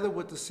 together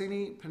with the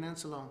Sinai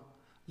Peninsula.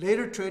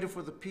 Later traded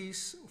for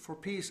peace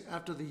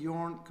after the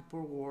Yom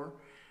Kippur War.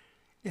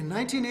 In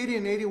 1980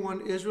 and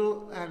 81,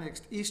 Israel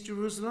annexed East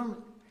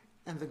Jerusalem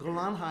and the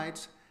Golan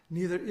Heights.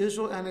 Neither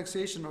Israel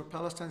annexation nor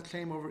Palestine's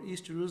claim over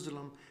East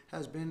Jerusalem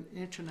has been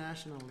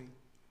internationally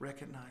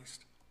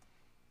recognized.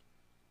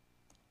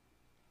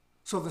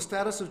 So the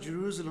status of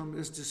Jerusalem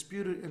is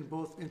disputed in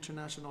both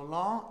international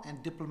law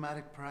and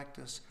diplomatic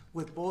practice,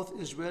 with both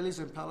Israelis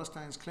and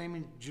Palestinians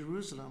claiming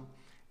Jerusalem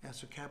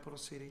as their capital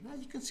city. Now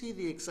you can see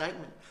the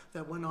excitement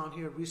that went on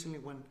here recently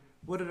when,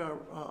 what did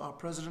our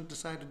president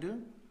decide to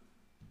do?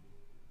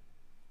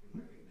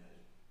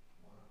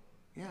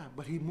 Yeah,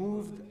 but he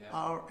moved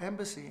our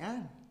embassy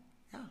in.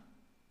 Yeah.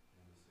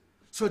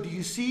 So do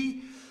you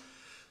see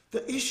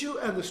the issue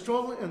and the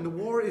struggle and the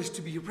war is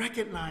to be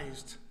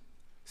recognized?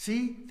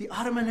 See, the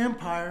Ottoman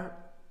Empire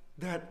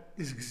that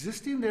is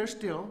existing there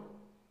still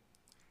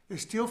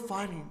is still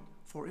fighting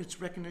for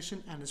its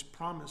recognition and is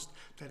promised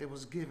that it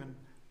was given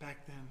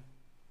back then.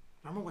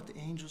 Remember what the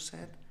angel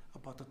said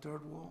about the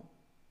third woe?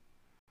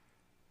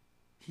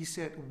 He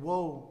said,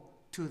 woe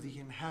to the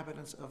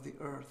inhabitants of the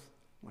earth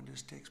when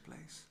this takes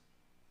place.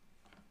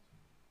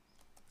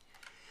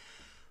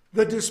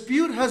 The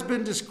dispute has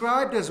been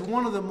described as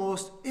one of the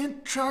most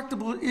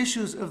intractable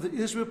issues of the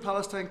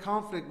Israel-Palestine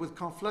conflict, with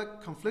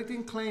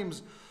conflicting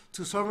claims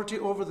to sovereignty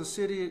over the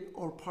city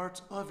or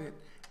parts of it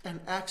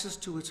and access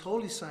to its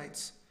holy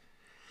sites.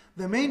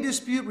 The main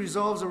dispute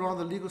revolves around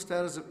the legal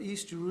status of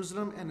East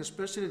Jerusalem and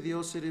especially the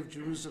old city of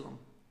Jerusalem.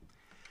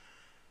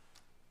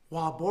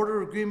 While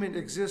border agreement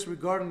exists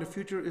regarding the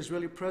future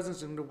Israeli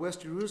presence in the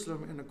West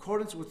Jerusalem in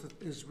accordance with the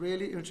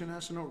Israeli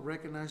international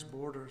recognized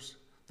borders,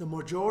 the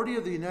majority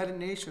of the United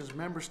Nations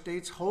member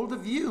states hold the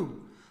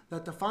view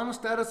that the final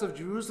status of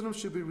Jerusalem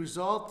should be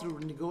resolved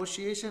through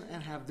negotiation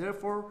and have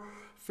therefore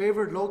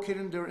favored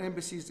locating their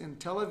embassies in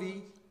Tel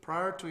Aviv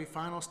prior to a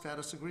final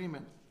status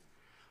agreement.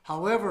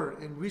 However,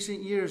 in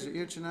recent years, the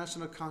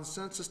international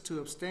consensus to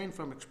abstain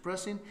from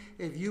expressing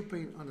a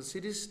viewpoint on the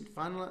city's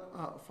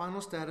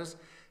final status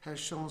has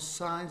shown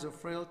signs of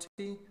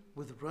frailty,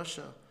 with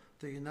Russia,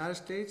 the United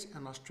States,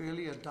 and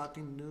Australia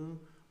adopting new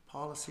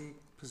policy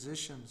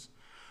positions.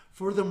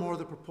 Furthermore,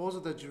 the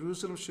proposal that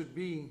Jerusalem should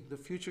be the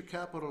future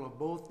capital of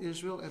both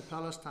Israel and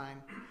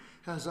Palestine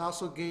has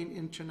also gained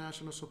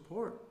international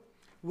support,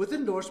 with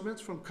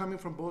endorsements coming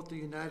from both the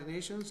United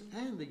Nations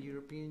and the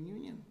European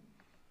Union.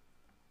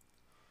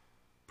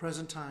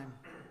 Present time.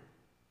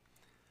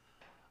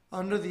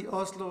 Under the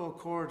Oslo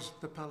Accords,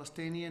 the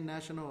Palestinian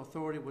National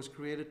Authority was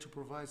created to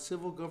provide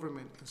civil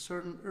government in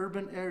certain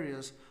urban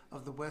areas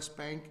of the West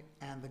Bank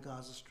and the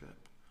Gaza Strip.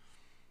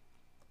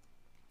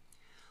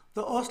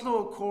 The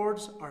Oslo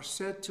Accords are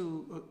set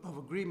of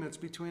agreements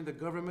between the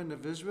government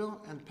of Israel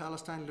and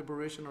Palestine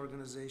Liberation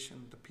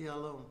Organization, the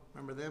PLO.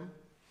 Remember them?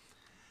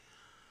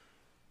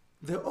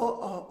 The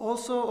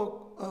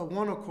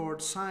One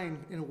Accord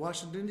signed in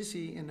Washington,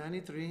 D.C. in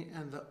 1993,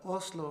 and the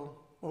Oslo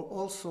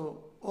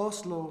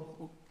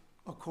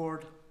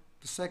Accord,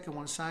 the second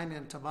one, signed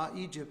in Taba,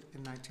 Egypt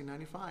in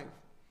 1995.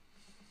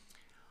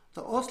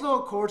 The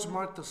Oslo Accords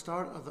marked the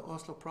start of the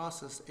Oslo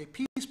process, a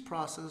peace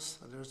process,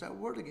 there's that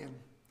word again,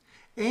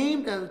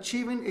 aimed at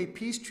achieving a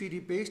peace treaty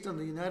based on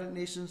the United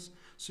Nations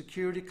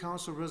Security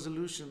Council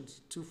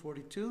Resolutions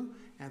 242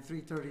 and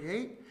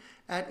 338,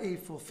 at a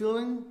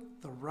fulfilling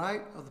the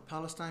right of the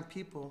Palestine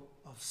people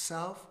of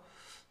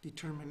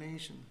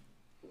self-determination.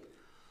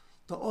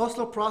 The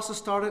Oslo process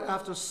started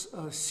after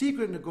a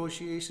secret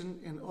negotiation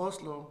in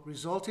Oslo,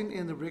 resulting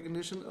in the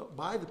recognition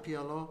by the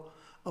PLO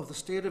of the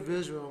State of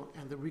Israel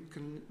and the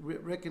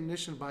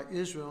recognition by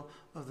Israel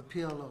of the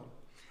PLO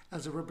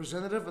as a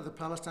representative of the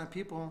Palestine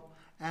people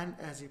and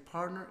as a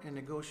partner in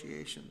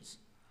negotiations.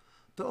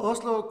 The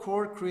Oslo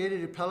Accord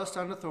created a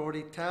Palestine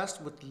Authority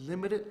tasked with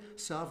limited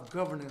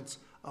self-governance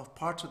of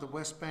parts of the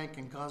West Bank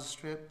and Gaza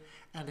Strip,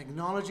 and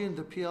acknowledging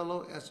the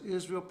PLO as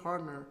Israel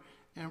partner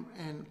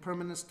and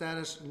permanent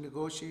status in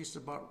negotiations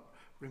about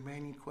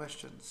remaining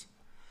questions.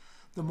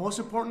 The most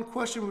important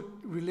question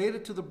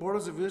related to the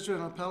borders of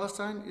Israel and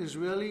Palestine,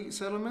 Israeli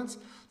settlements,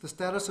 the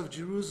status of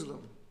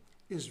Jerusalem.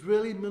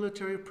 Israeli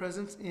military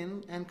presence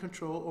in and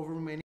control over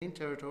remaining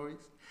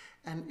territories,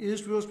 and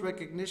Israel's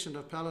recognition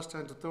of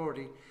Palestine's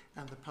authority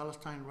and the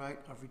Palestine right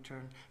of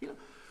return. You know,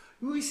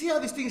 we see how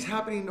these things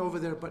happening over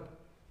there, but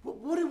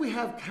what do we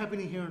have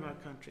happening here in our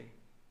country?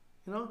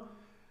 You know,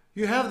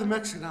 you have the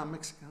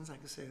Mexicans, I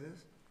can say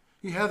this.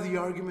 You have the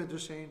argument they're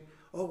saying,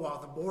 oh, well,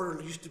 the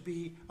border used to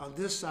be on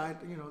this side.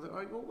 You know, they're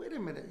like, well, wait a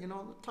minute, you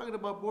know, they're talking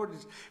about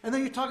borders. And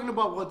then you're talking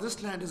about, well,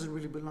 this land doesn't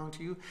really belong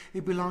to you.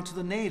 It belongs to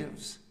the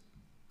natives.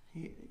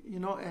 You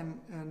know, and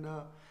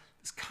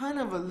it's kind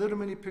of a little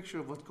mini picture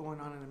of what's going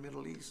on in the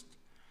Middle East.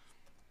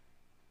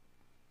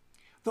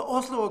 The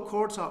Oslo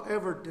Accords,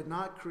 however, did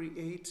not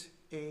create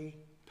a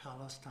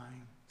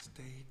Palestine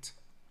state.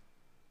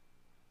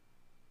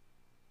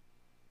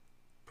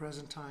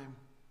 Present time.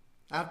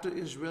 After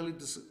Israeli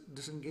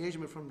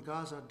disengagement from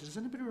Gaza, does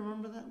anybody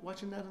remember that,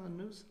 watching that on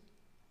the news?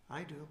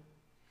 I do.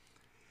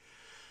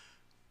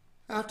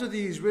 After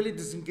the Israeli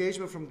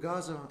disengagement from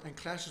Gaza and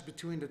clashes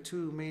between the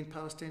two main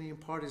Palestinian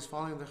parties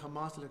following the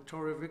Hamas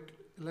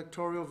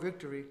electoral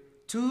victory,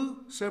 two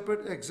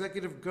separate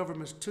executive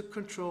governments took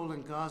control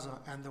in Gaza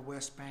and the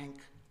West Bank.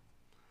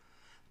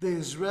 The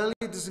Israeli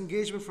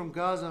disengagement from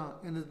Gaza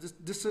and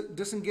the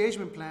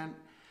disengagement plan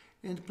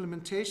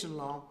implementation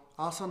law,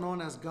 also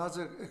known as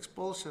Gaza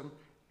expulsion,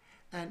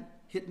 and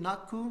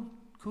Hitnakut,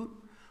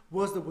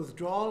 was the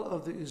withdrawal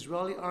of the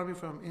Israeli army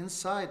from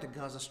inside the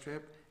Gaza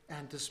Strip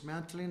and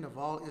dismantling of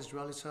all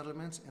Israeli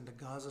settlements in the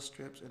Gaza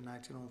Strips in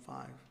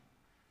 1905.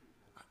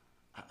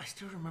 I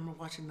still remember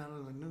watching that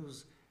on the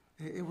news.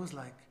 It was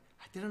like,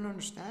 I didn't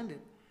understand it,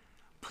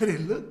 but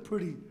it looked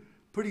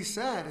pretty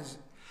sad.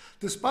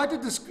 Despite the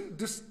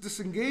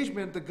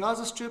disengagement, the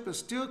Gaza Strip is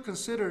still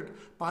considered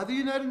by the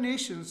United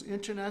Nations,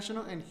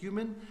 international and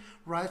human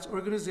rights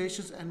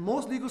organizations, and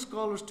most legal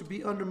scholars to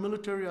be under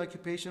military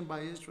occupation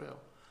by Israel.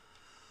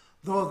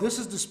 Though this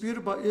is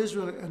disputed by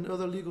Israel and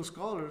other legal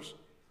scholars,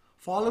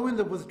 following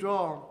the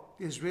withdrawal,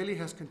 Israel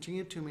has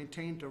continued to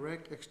maintain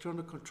direct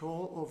external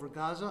control over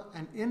Gaza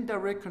and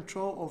indirect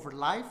control over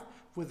life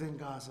within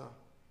Gaza.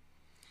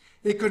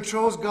 It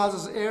controls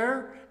Gaza's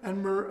air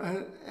and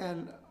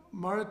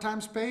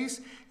maritime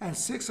space and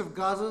 6 of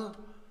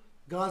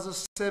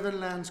Gaza's 7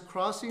 land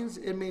crossings.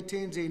 It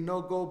maintains a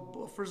no-go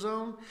buffer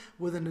zone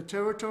within the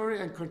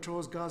territory and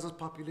controls Gaza's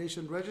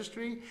population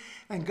registry.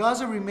 And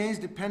Gaza remains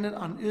dependent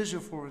on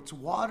Israel for its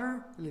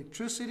water,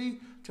 electricity,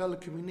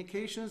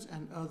 telecommunications,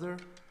 and other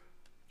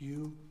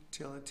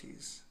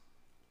utilities.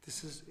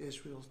 This is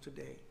Israel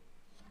today.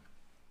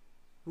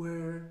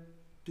 Where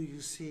do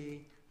you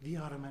see the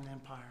Ottoman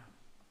Empire?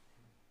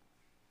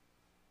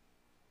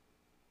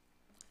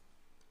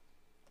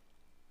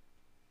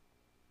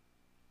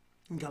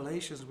 In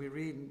Galatians, we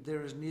read,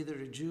 there is neither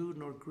a Jew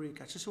nor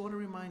Greek. I just want to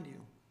remind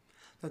you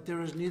that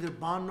there is neither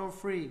bond nor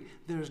free.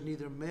 There is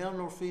neither male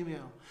nor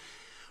female.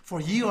 For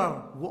ye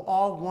are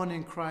all one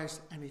in Christ.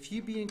 And if ye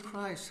be in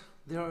Christ,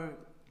 then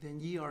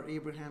ye are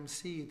Abraham's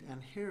seed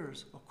and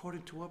heirs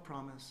according to what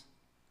promise?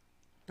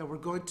 That we're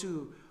going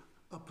to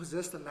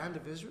possess the land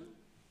of Israel?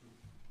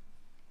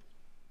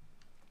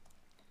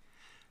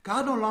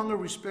 God no longer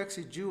respects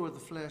a Jew or the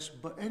flesh,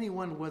 but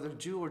anyone, whether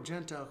Jew or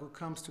Gentile, who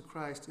comes to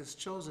Christ is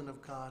chosen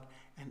of God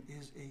and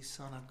is a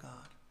son of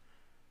God.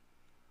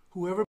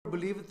 Whoever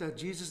believeth that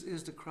Jesus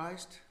is the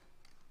Christ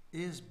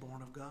is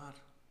born of God.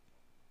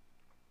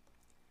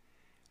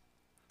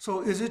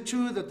 So is it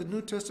true that the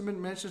New Testament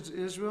mentions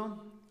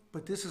Israel?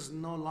 But this is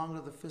no longer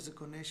the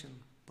physical nation,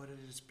 but it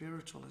is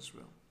spiritual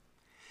Israel.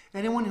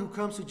 Anyone who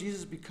comes to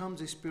Jesus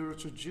becomes a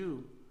spiritual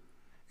Jew.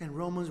 In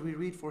Romans we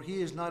read, for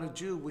he is not a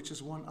Jew, which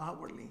is one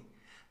outwardly.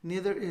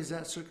 Neither is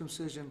that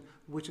circumcision,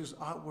 which is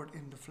outward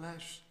in the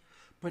flesh.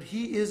 But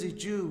he is a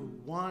Jew,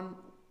 one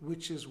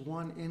which is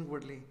one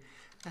inwardly.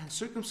 And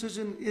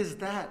circumcision is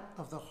that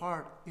of the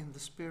heart in the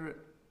spirit.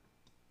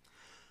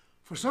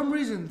 For some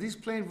reason, these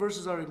plain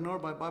verses are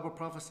ignored by Bible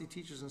prophecy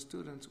teachers and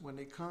students when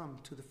they come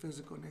to the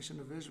physical nation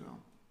of Israel.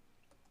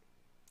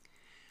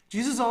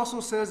 Jesus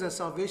also says that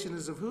salvation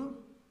is of who?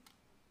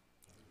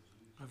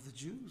 Of the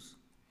Jews.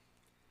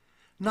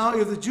 Now,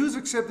 if the Jews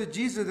accepted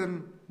Jesus,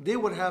 then they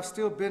would have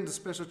still been the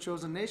special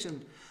chosen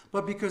nation.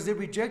 But because they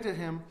rejected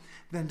him,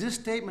 then this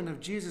statement of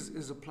Jesus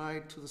is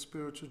applied to the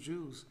spiritual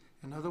Jews.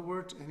 In other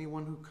words,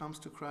 anyone who comes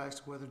to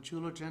Christ, whether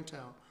Jew or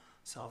Gentile,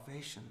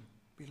 salvation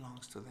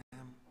belongs to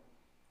them.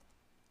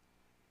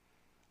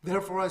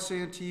 Therefore I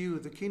say unto you,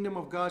 the kingdom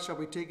of God shall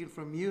be taken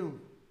from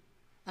you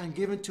and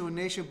given to a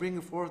nation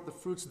bringing forth the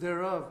fruits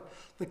thereof.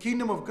 The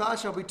kingdom of God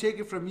shall be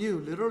taken from you,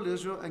 literal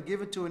Israel, and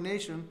given to a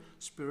nation,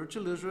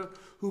 spiritual Israel,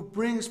 who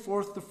brings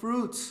forth the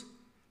fruits.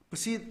 But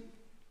see,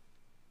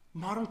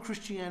 modern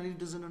Christianity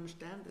doesn't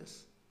understand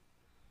this.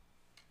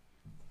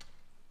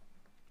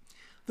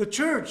 The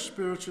church,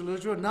 spiritual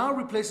Israel, now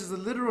replaces the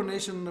literal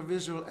nation of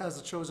Israel as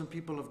the chosen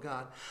people of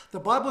God. The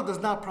Bible does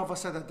not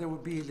prophesy that there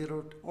would be a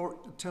literal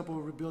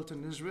temple rebuilt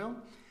in Israel,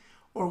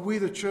 or we,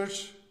 the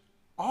church,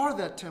 are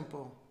that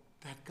temple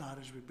that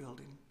God is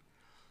rebuilding.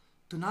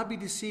 Do not be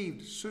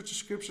deceived. Search the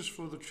scriptures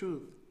for the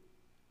truth.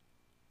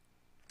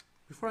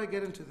 Before I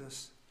get into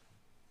this,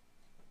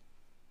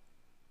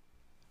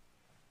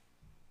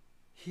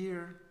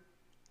 Here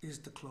is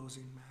the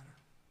closing matter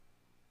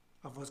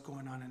of what's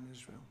going on in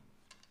Israel.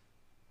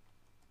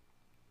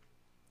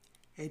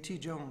 A.T.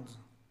 Jones,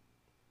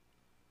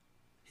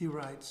 he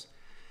writes,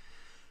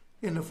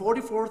 in the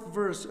 44th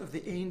verse of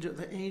the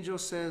angel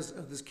says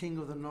of this king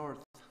of the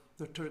north,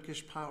 the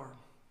Turkish power,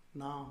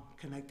 now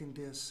connecting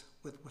this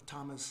with what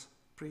Thomas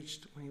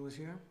preached when he was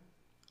here,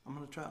 I'm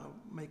going to try to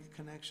make a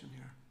connection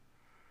here.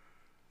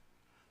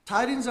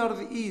 Tidings out of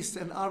the east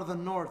and out of the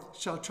north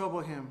shall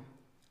trouble him.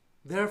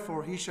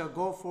 Therefore he shall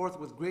go forth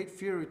with great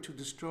fury to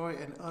destroy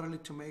and utterly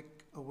to make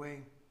a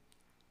way.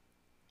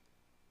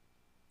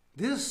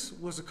 This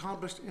was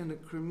accomplished in the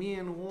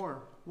Crimean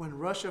War, when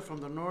Russia from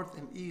the north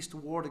and east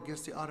warred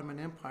against the Ottoman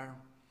Empire,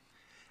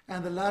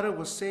 and the latter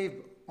was saved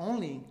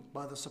only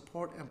by the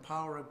support and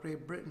power of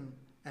Great Britain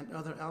and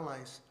other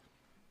allies.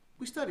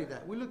 We studied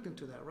that. We looked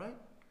into that, right?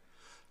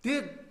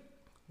 Did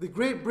the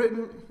Great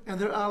Britain and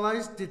their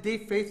allies, did they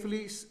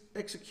faithfully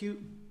execute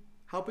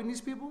helping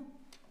these people?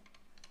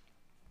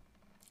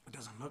 It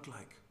doesn't look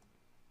like.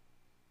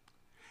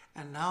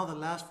 And now the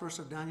last verse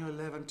of Daniel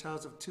 11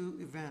 tells of two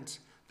events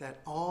that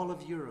all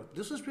of Europe,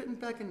 this was written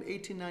back in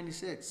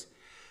 1896.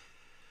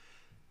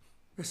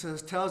 It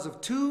says, tells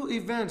of two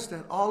events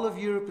that all of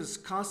Europe is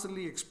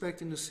constantly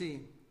expecting to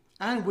see,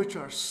 and which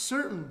are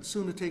certain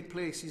soon to take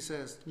place, he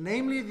says,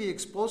 namely the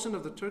expulsion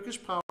of the Turkish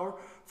power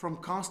from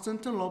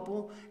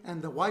Constantinople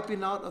and the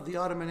wiping out of the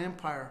Ottoman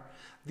Empire.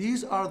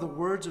 These are the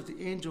words of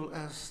the angel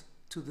as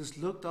to this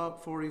looked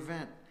out for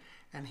event.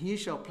 And he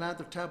shall plant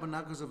the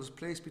tabernacles of his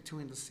place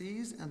between the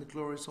seas and the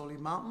glorious holy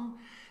mountain,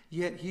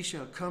 yet he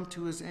shall come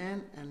to his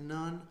end, and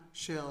none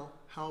shall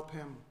help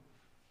him.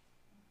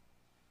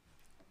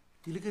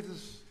 You look at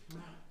this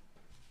map.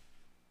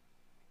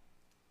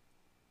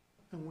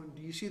 And when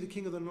do you see the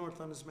king of the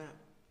north on this map?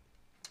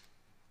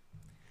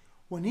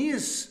 When he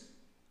is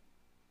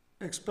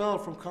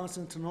expelled from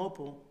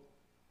Constantinople,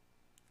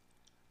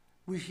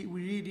 we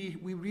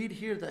read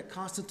here that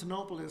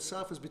Constantinople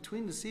itself is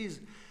between the seas.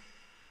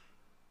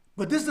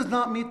 But this does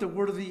not meet the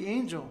word of the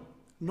angel.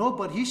 No,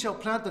 but he shall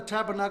plant the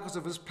tabernacles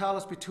of his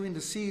palace between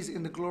the seas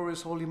in the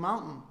glorious holy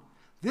mountain.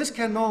 This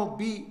cannot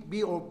be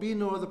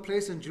no other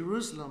place in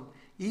Jerusalem.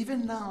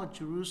 Even now,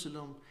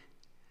 Jerusalem,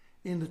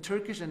 in the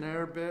Turkish and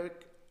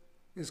Arabic,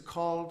 is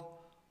called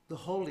the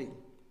Holy.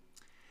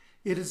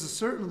 It is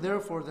certain,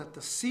 therefore, that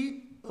the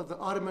seat of the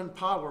Ottoman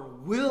power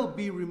will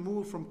be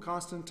removed from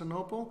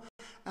Constantinople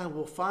and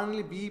will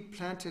finally be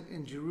planted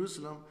in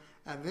Jerusalem,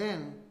 and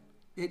then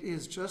it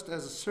is just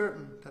as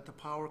certain that the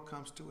power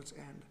comes to its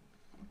end.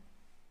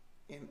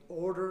 In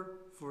order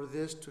for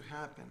this to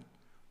happen,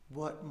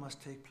 what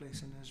must take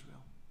place in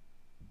Israel?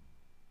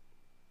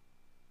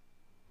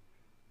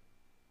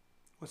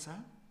 What's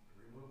that?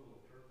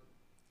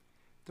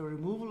 The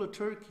removal of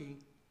Turkey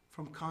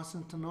from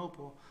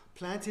Constantinople,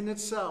 planting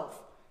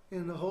itself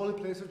in the holy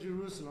place of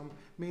Jerusalem,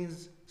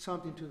 means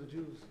something to the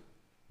Jews.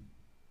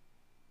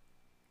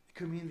 It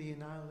could mean the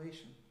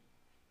annihilation.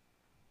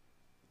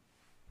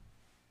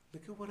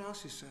 Look at what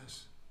else he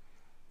says.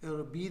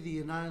 It'll be the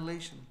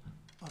annihilation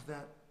of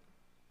that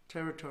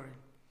territory.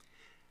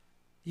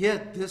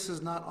 Yet this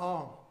is not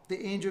all.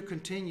 The angel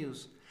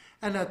continues.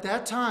 And at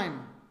that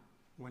time,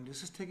 when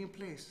this is taking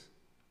place,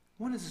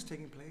 when is this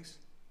taking place?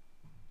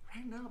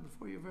 Right now,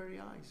 before your very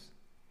eyes.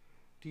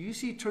 Do you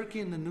see Turkey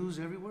in the news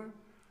everywhere?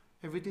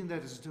 Everything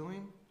that it's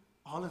doing,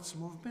 all its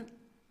movement?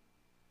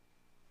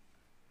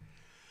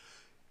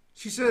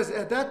 She says,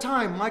 at that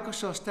time Michael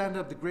shall stand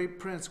up, the great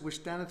prince, which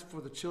standeth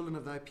for the children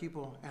of thy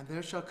people, and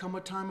there shall come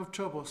a time of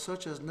trouble,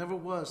 such as never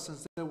was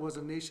since there was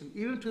a nation,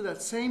 even to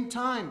that same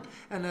time.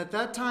 And at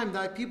that time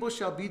thy people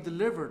shall be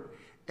delivered,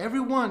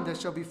 every one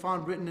that shall be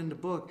found written in the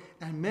book,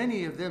 and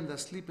many of them that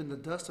sleep in the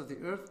dust of the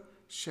earth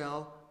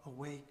shall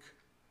awake.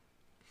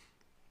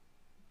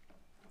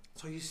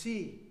 So you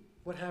see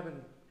what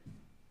happened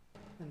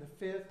in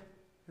the 5th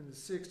and the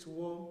 6th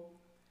woe.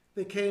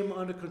 They came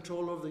under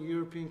control of the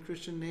European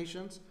Christian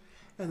nations,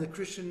 and the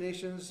Christian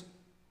nations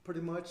pretty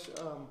much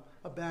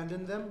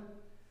abandoned them,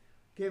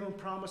 gave them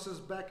promises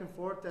back and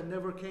forth that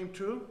never came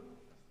true.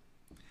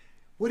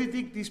 What do you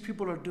think these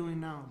people are doing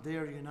now? They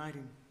are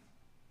uniting.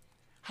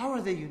 How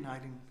are they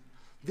uniting?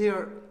 They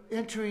are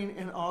entering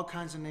in all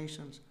kinds of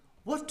nations.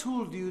 What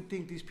tool do you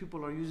think these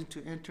people are using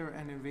to enter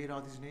and invade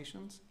all these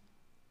nations?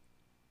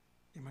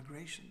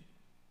 Immigration.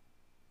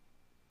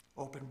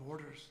 Open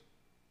borders.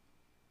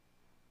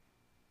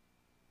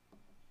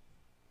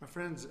 My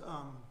friends,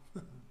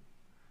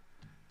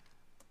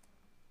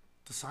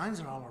 the signs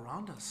are all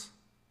around us.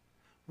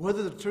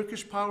 Whether the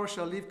Turkish power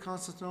shall leave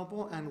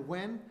Constantinople, and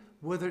when,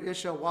 whether it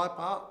shall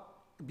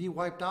be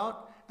wiped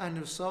out, and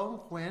if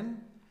so,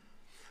 when.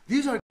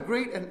 These are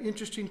great and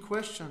interesting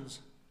questions,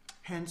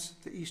 hence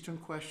the Eastern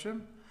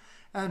question,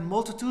 and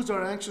multitudes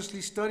are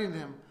anxiously studying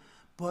them.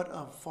 But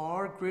of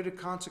far greater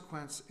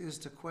consequence is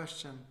the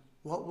question,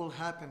 what will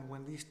happen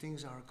when these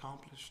things are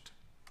accomplished?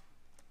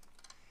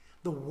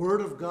 The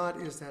word of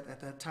God is that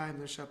at that time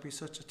there shall be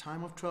such a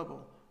time of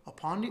trouble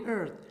upon the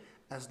earth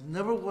as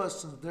never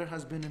was since there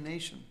has been a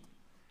nation.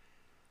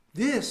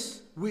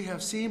 This we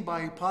have seen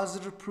by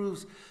positive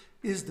proofs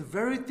is the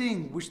very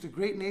thing which the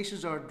great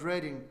nations are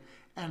dreading,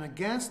 and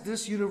against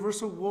this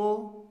universal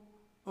woe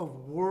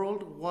of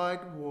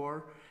worldwide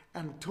war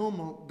and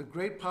tumult, the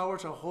great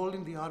powers are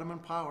holding the Ottoman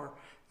power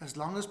as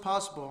long as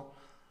possible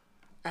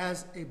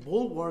as a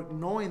bulwark,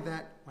 knowing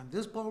that when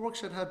this bulwark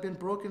should have been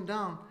broken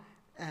down,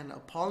 an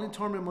appalling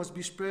torment must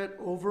be spread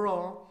over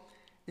all.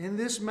 In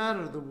this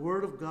matter, the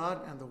word of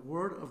God and the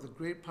word of the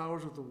great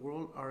powers of the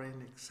world are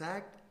in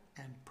exact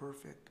and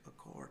perfect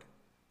accord.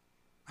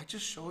 I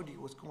just showed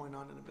you what's going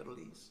on in the Middle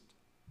East.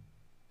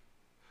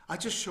 I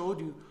just showed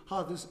you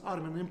how this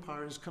Ottoman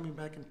Empire is coming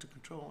back into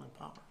control and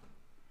power.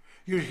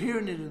 You're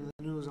hearing it in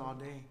the news all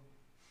day.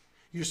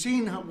 You're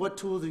seeing what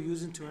tool they're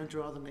using to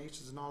enter all the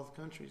nations and all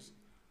the countries.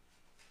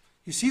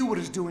 You see what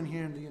it's doing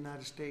here in the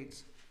United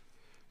States.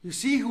 You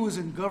see who is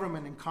in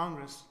government and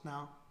Congress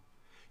now.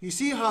 You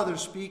see how they're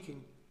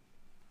speaking.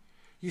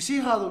 You see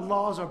how the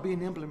laws are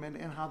being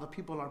implemented and how the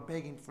people are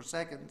begging for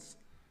seconds.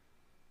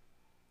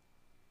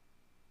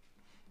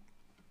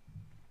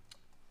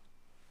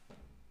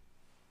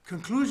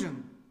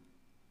 Conclusion.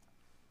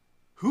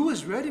 Who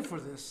is ready for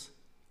this?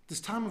 This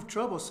time of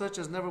trouble such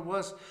as never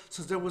was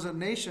since there was a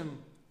nation.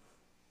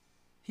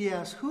 He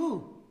asked,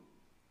 who?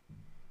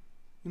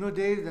 You know,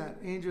 Dave, that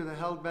angel that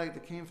held back,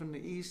 that came from the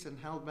east and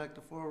held back the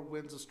four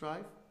winds of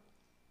strife?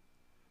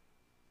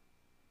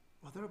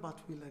 Well, they're about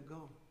to be let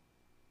go.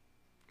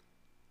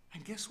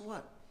 And guess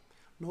what?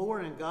 Nowhere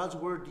in God's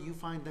word do you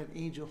find that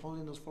angel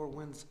holding those four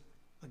winds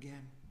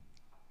again.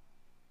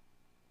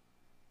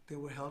 They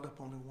were held up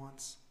only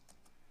once.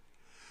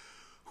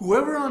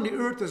 Whoever on the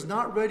earth is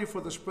not ready for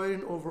the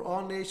spreading over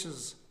all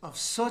nations of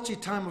such a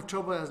time of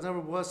trouble as never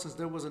was since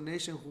there was a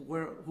nation,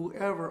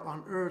 whoever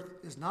on earth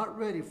is not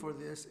ready for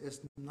this is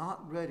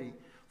not ready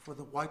for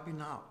the wiping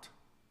out,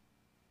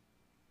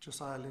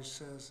 Josiah Lish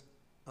says,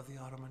 of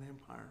the Ottoman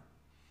Empire.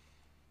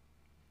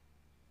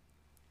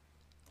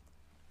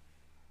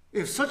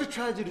 If such a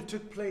tragedy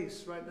took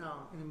place right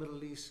now in the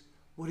Middle East,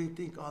 what do you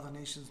think all the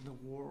nations in the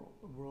world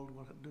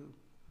would do?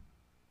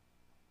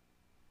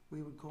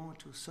 We would go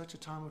into such a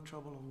time of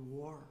trouble of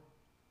war.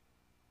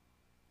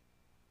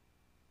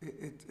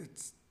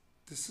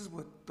 This is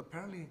what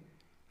apparently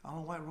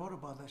Ellen White wrote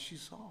about that she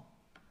saw.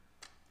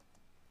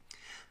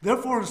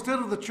 Therefore, instead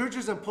of the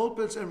churches and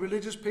pulpits and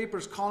religious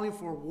papers calling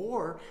for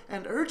war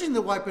and urging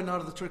the wiping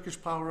out of the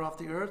Turkish power off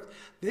the earth,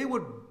 they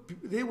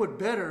would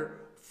better,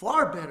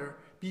 far better,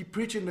 be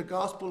preaching the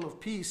gospel of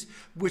peace,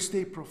 which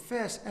they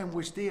profess and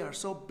which they are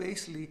so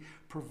basely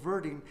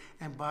perverting,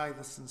 and by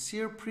the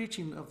sincere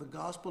preaching of the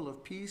gospel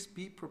of peace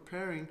be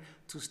preparing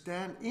to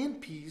stand in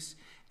peace,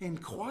 in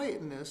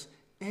quietness,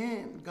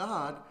 in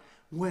God,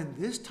 when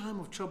this time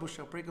of trouble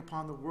shall break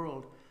upon the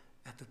world,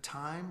 at the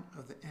time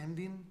of the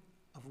ending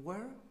of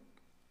where?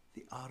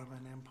 The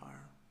Ottoman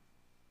Empire.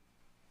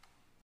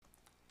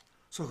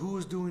 So who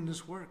is doing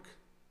this work?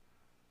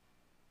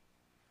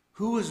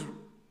 Who is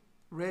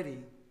ready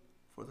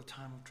for the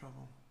time of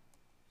trouble?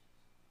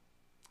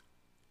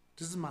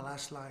 This is my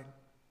last slide.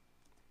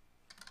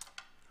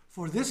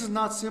 For this is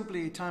not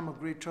simply a time of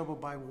great trouble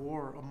by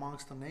war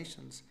amongst the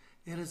nations.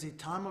 It is a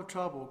time of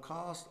trouble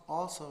caused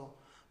also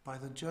by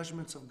the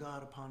judgments of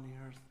God upon the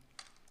earth,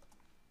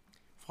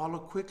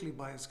 followed quickly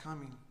by his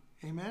coming.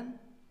 Amen?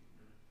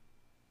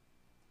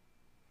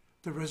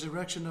 The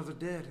resurrection of the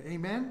dead.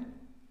 Amen?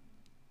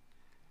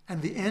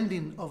 And the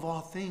ending of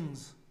all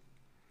things.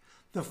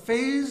 The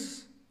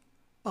phase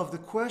of the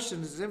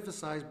question is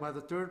emphasized by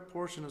the third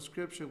portion of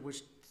Scripture,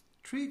 which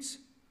treats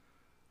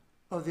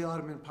of the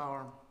Ottoman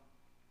power.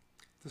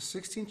 The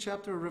 16th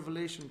chapter of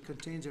Revelation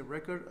contains a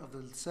record of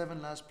the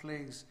 7 last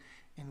plagues,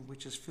 in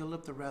which is filled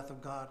up the wrath of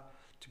God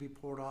to be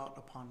poured out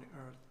upon the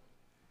earth.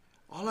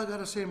 All I got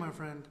to say, my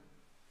friend,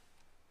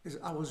 is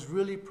I was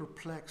really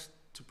perplexed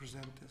to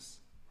present this.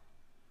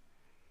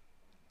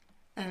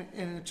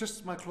 And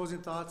just my closing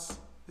thoughts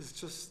is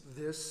just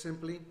this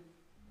simply.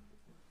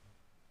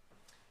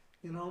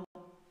 You know,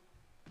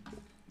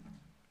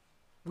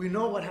 we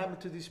know what happened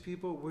to these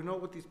people. We know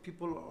what these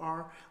people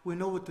are. We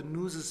know what the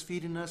news is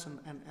feeding us,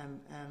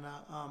 and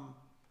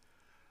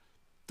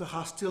the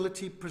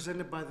hostility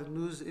presented by the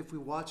news, if we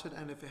watch it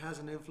and if it has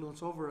an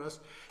influence over us,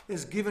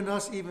 is giving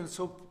us, even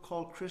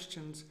so-called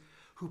Christians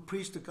who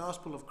preach the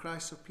gospel of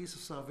Christ of peace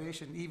of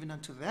salvation, even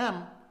unto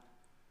them.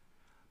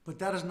 But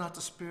that is not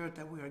the spirit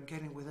that we are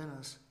getting within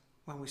us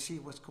when we see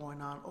what's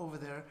going on over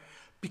there,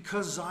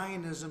 because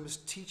Zionism is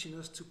teaching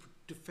us to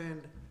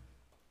defend.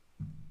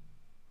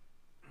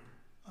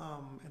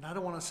 And I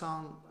don't want to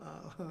sound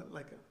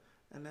like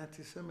an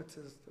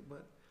anti-Semitist,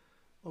 but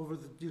over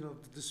the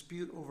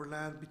dispute over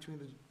land between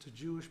the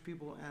Jewish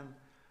people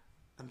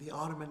and the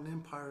Ottoman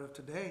Empire of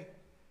today.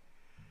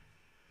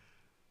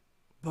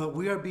 But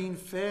we are being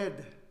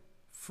fed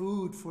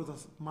food for the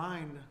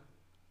mind.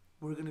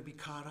 We're going to be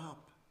caught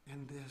up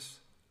in this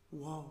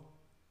woe.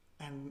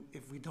 And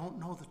if we don't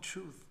know the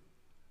truth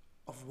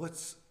of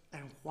what's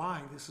and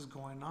why this is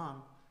going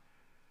on,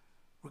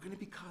 we're going to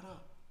be caught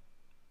up.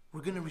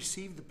 We're going to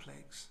receive the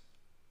plagues.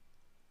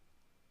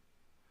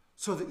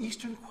 So the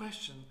Eastern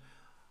question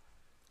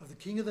of the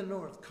King of the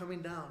North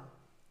coming down,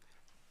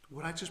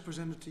 what I just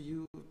presented to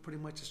you pretty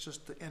much is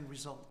just the end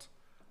result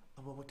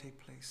of what will take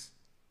place.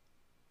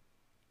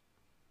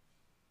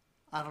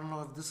 I don't know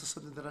if this is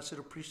something that I should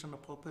have preached on the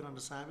pulpit on the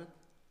Sabbath,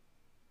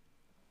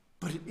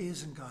 but it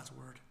is in God's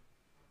Word.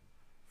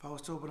 If I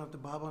was to open up the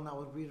Bible and I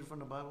would read it from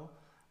the Bible,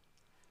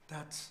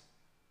 that's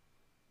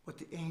what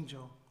the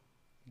angel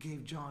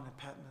gave John at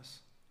Patmos.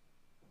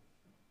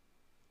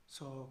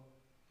 So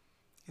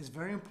it's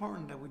very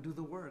important that we do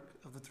the work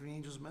of the three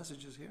angels'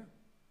 messages here.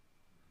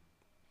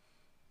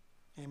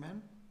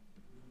 Amen?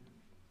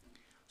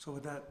 So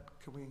with that,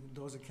 can we,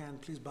 those that can,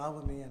 please bow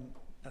with me and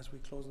as we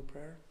close the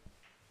prayer.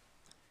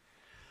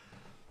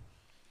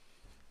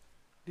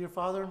 Dear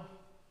Father,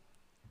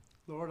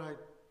 Lord, I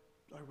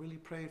really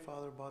prayed,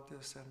 Father, about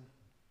this.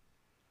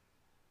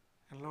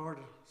 And Lord,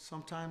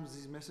 sometimes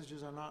these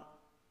messages are not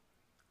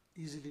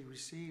easily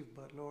received,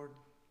 but Lord,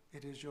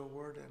 it is your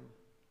word, and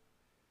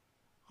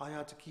I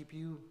ought to keep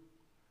you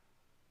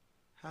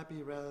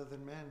happy rather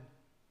than men.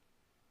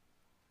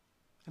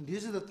 And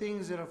these are the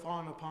things that are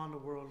fallen upon the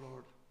world,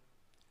 Lord.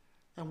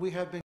 And we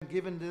have been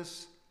given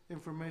this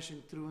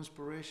information through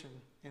inspiration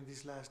in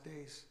these last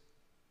days.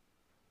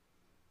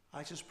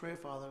 I just pray,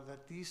 Father,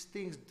 that these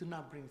things do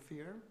not bring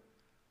fear,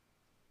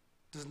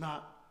 does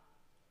not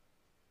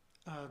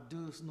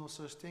do no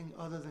such thing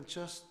other than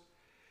just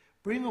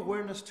bring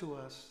awareness to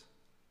us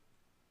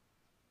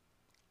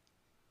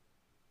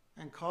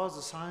and cause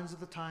the signs of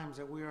the times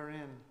that we are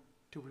in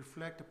to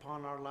reflect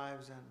upon our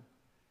lives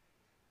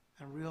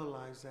and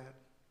realize that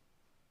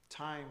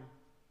time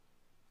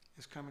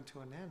is coming to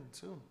an end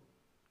soon.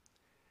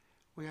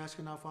 We ask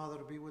you now, Father,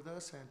 to be with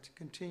us and to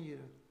continue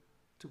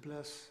to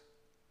bless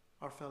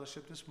our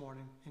fellowship this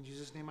morning. In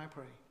Jesus' name I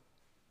pray.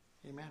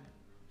 Amen.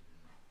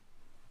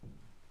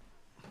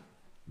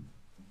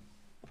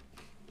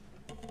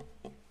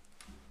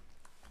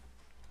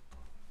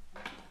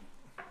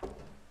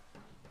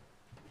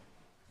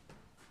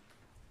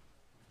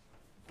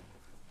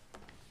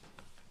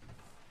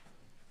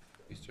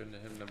 Please turn to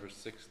hymn number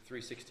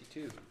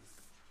 362.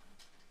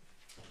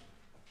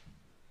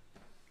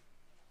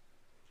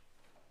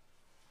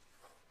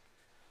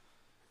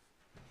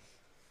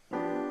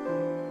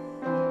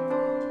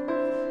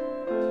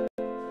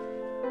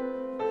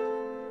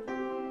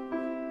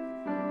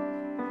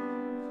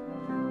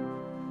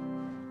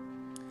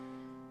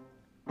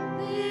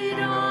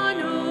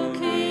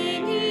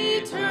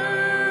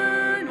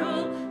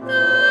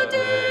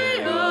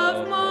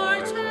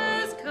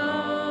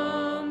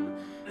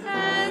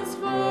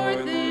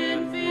 Henceforth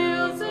in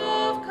fields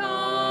of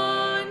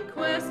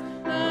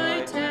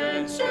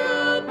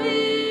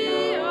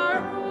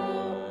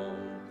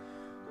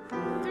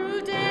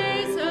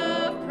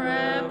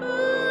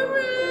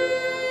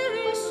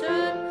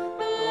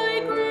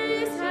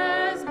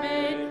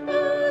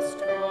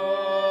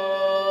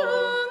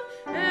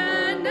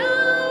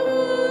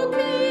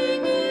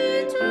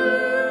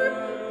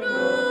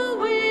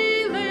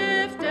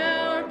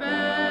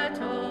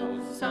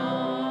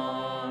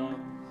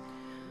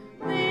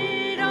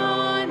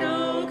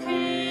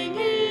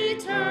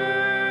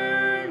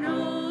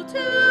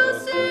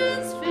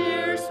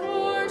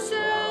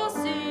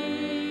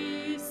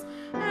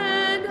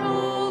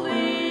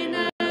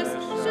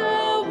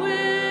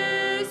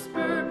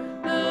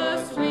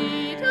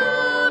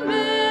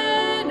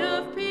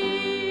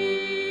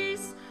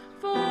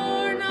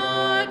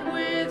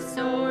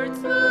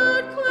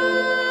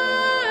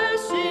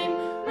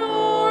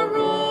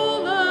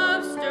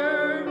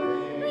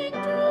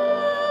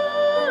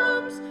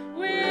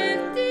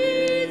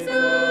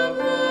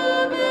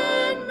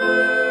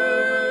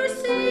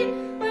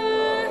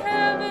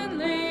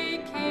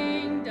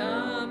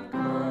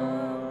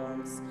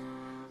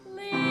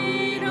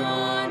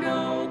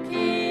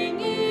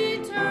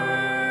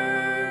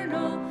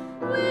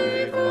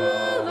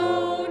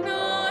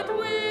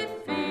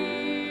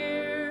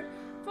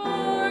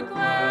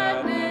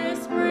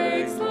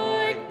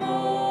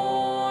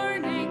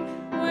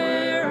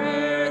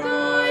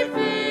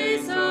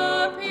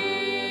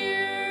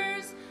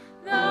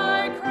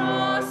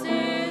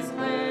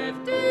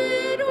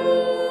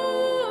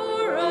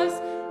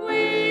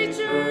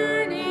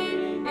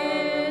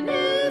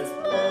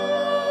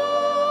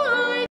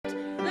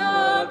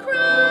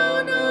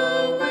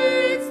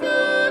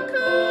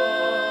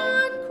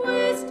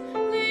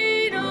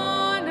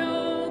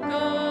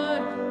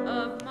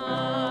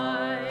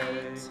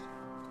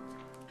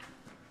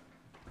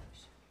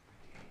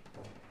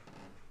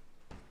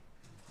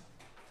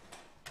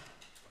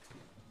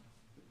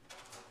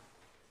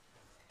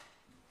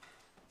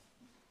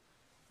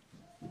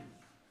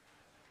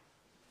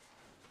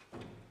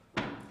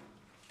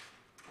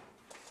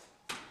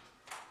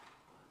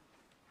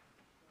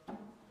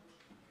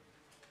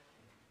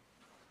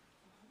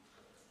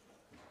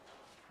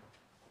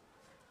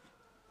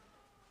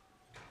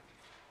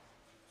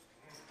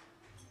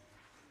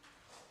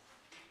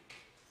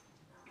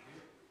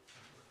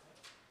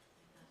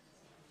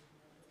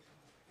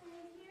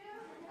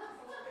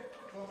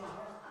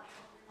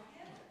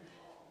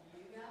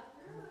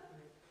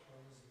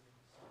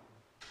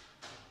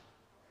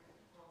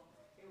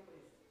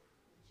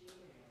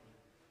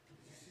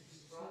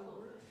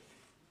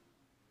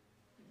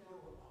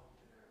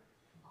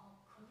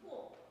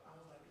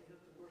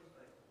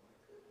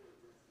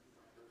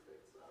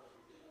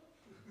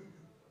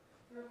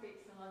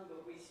Perfect song,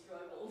 but we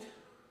struggled.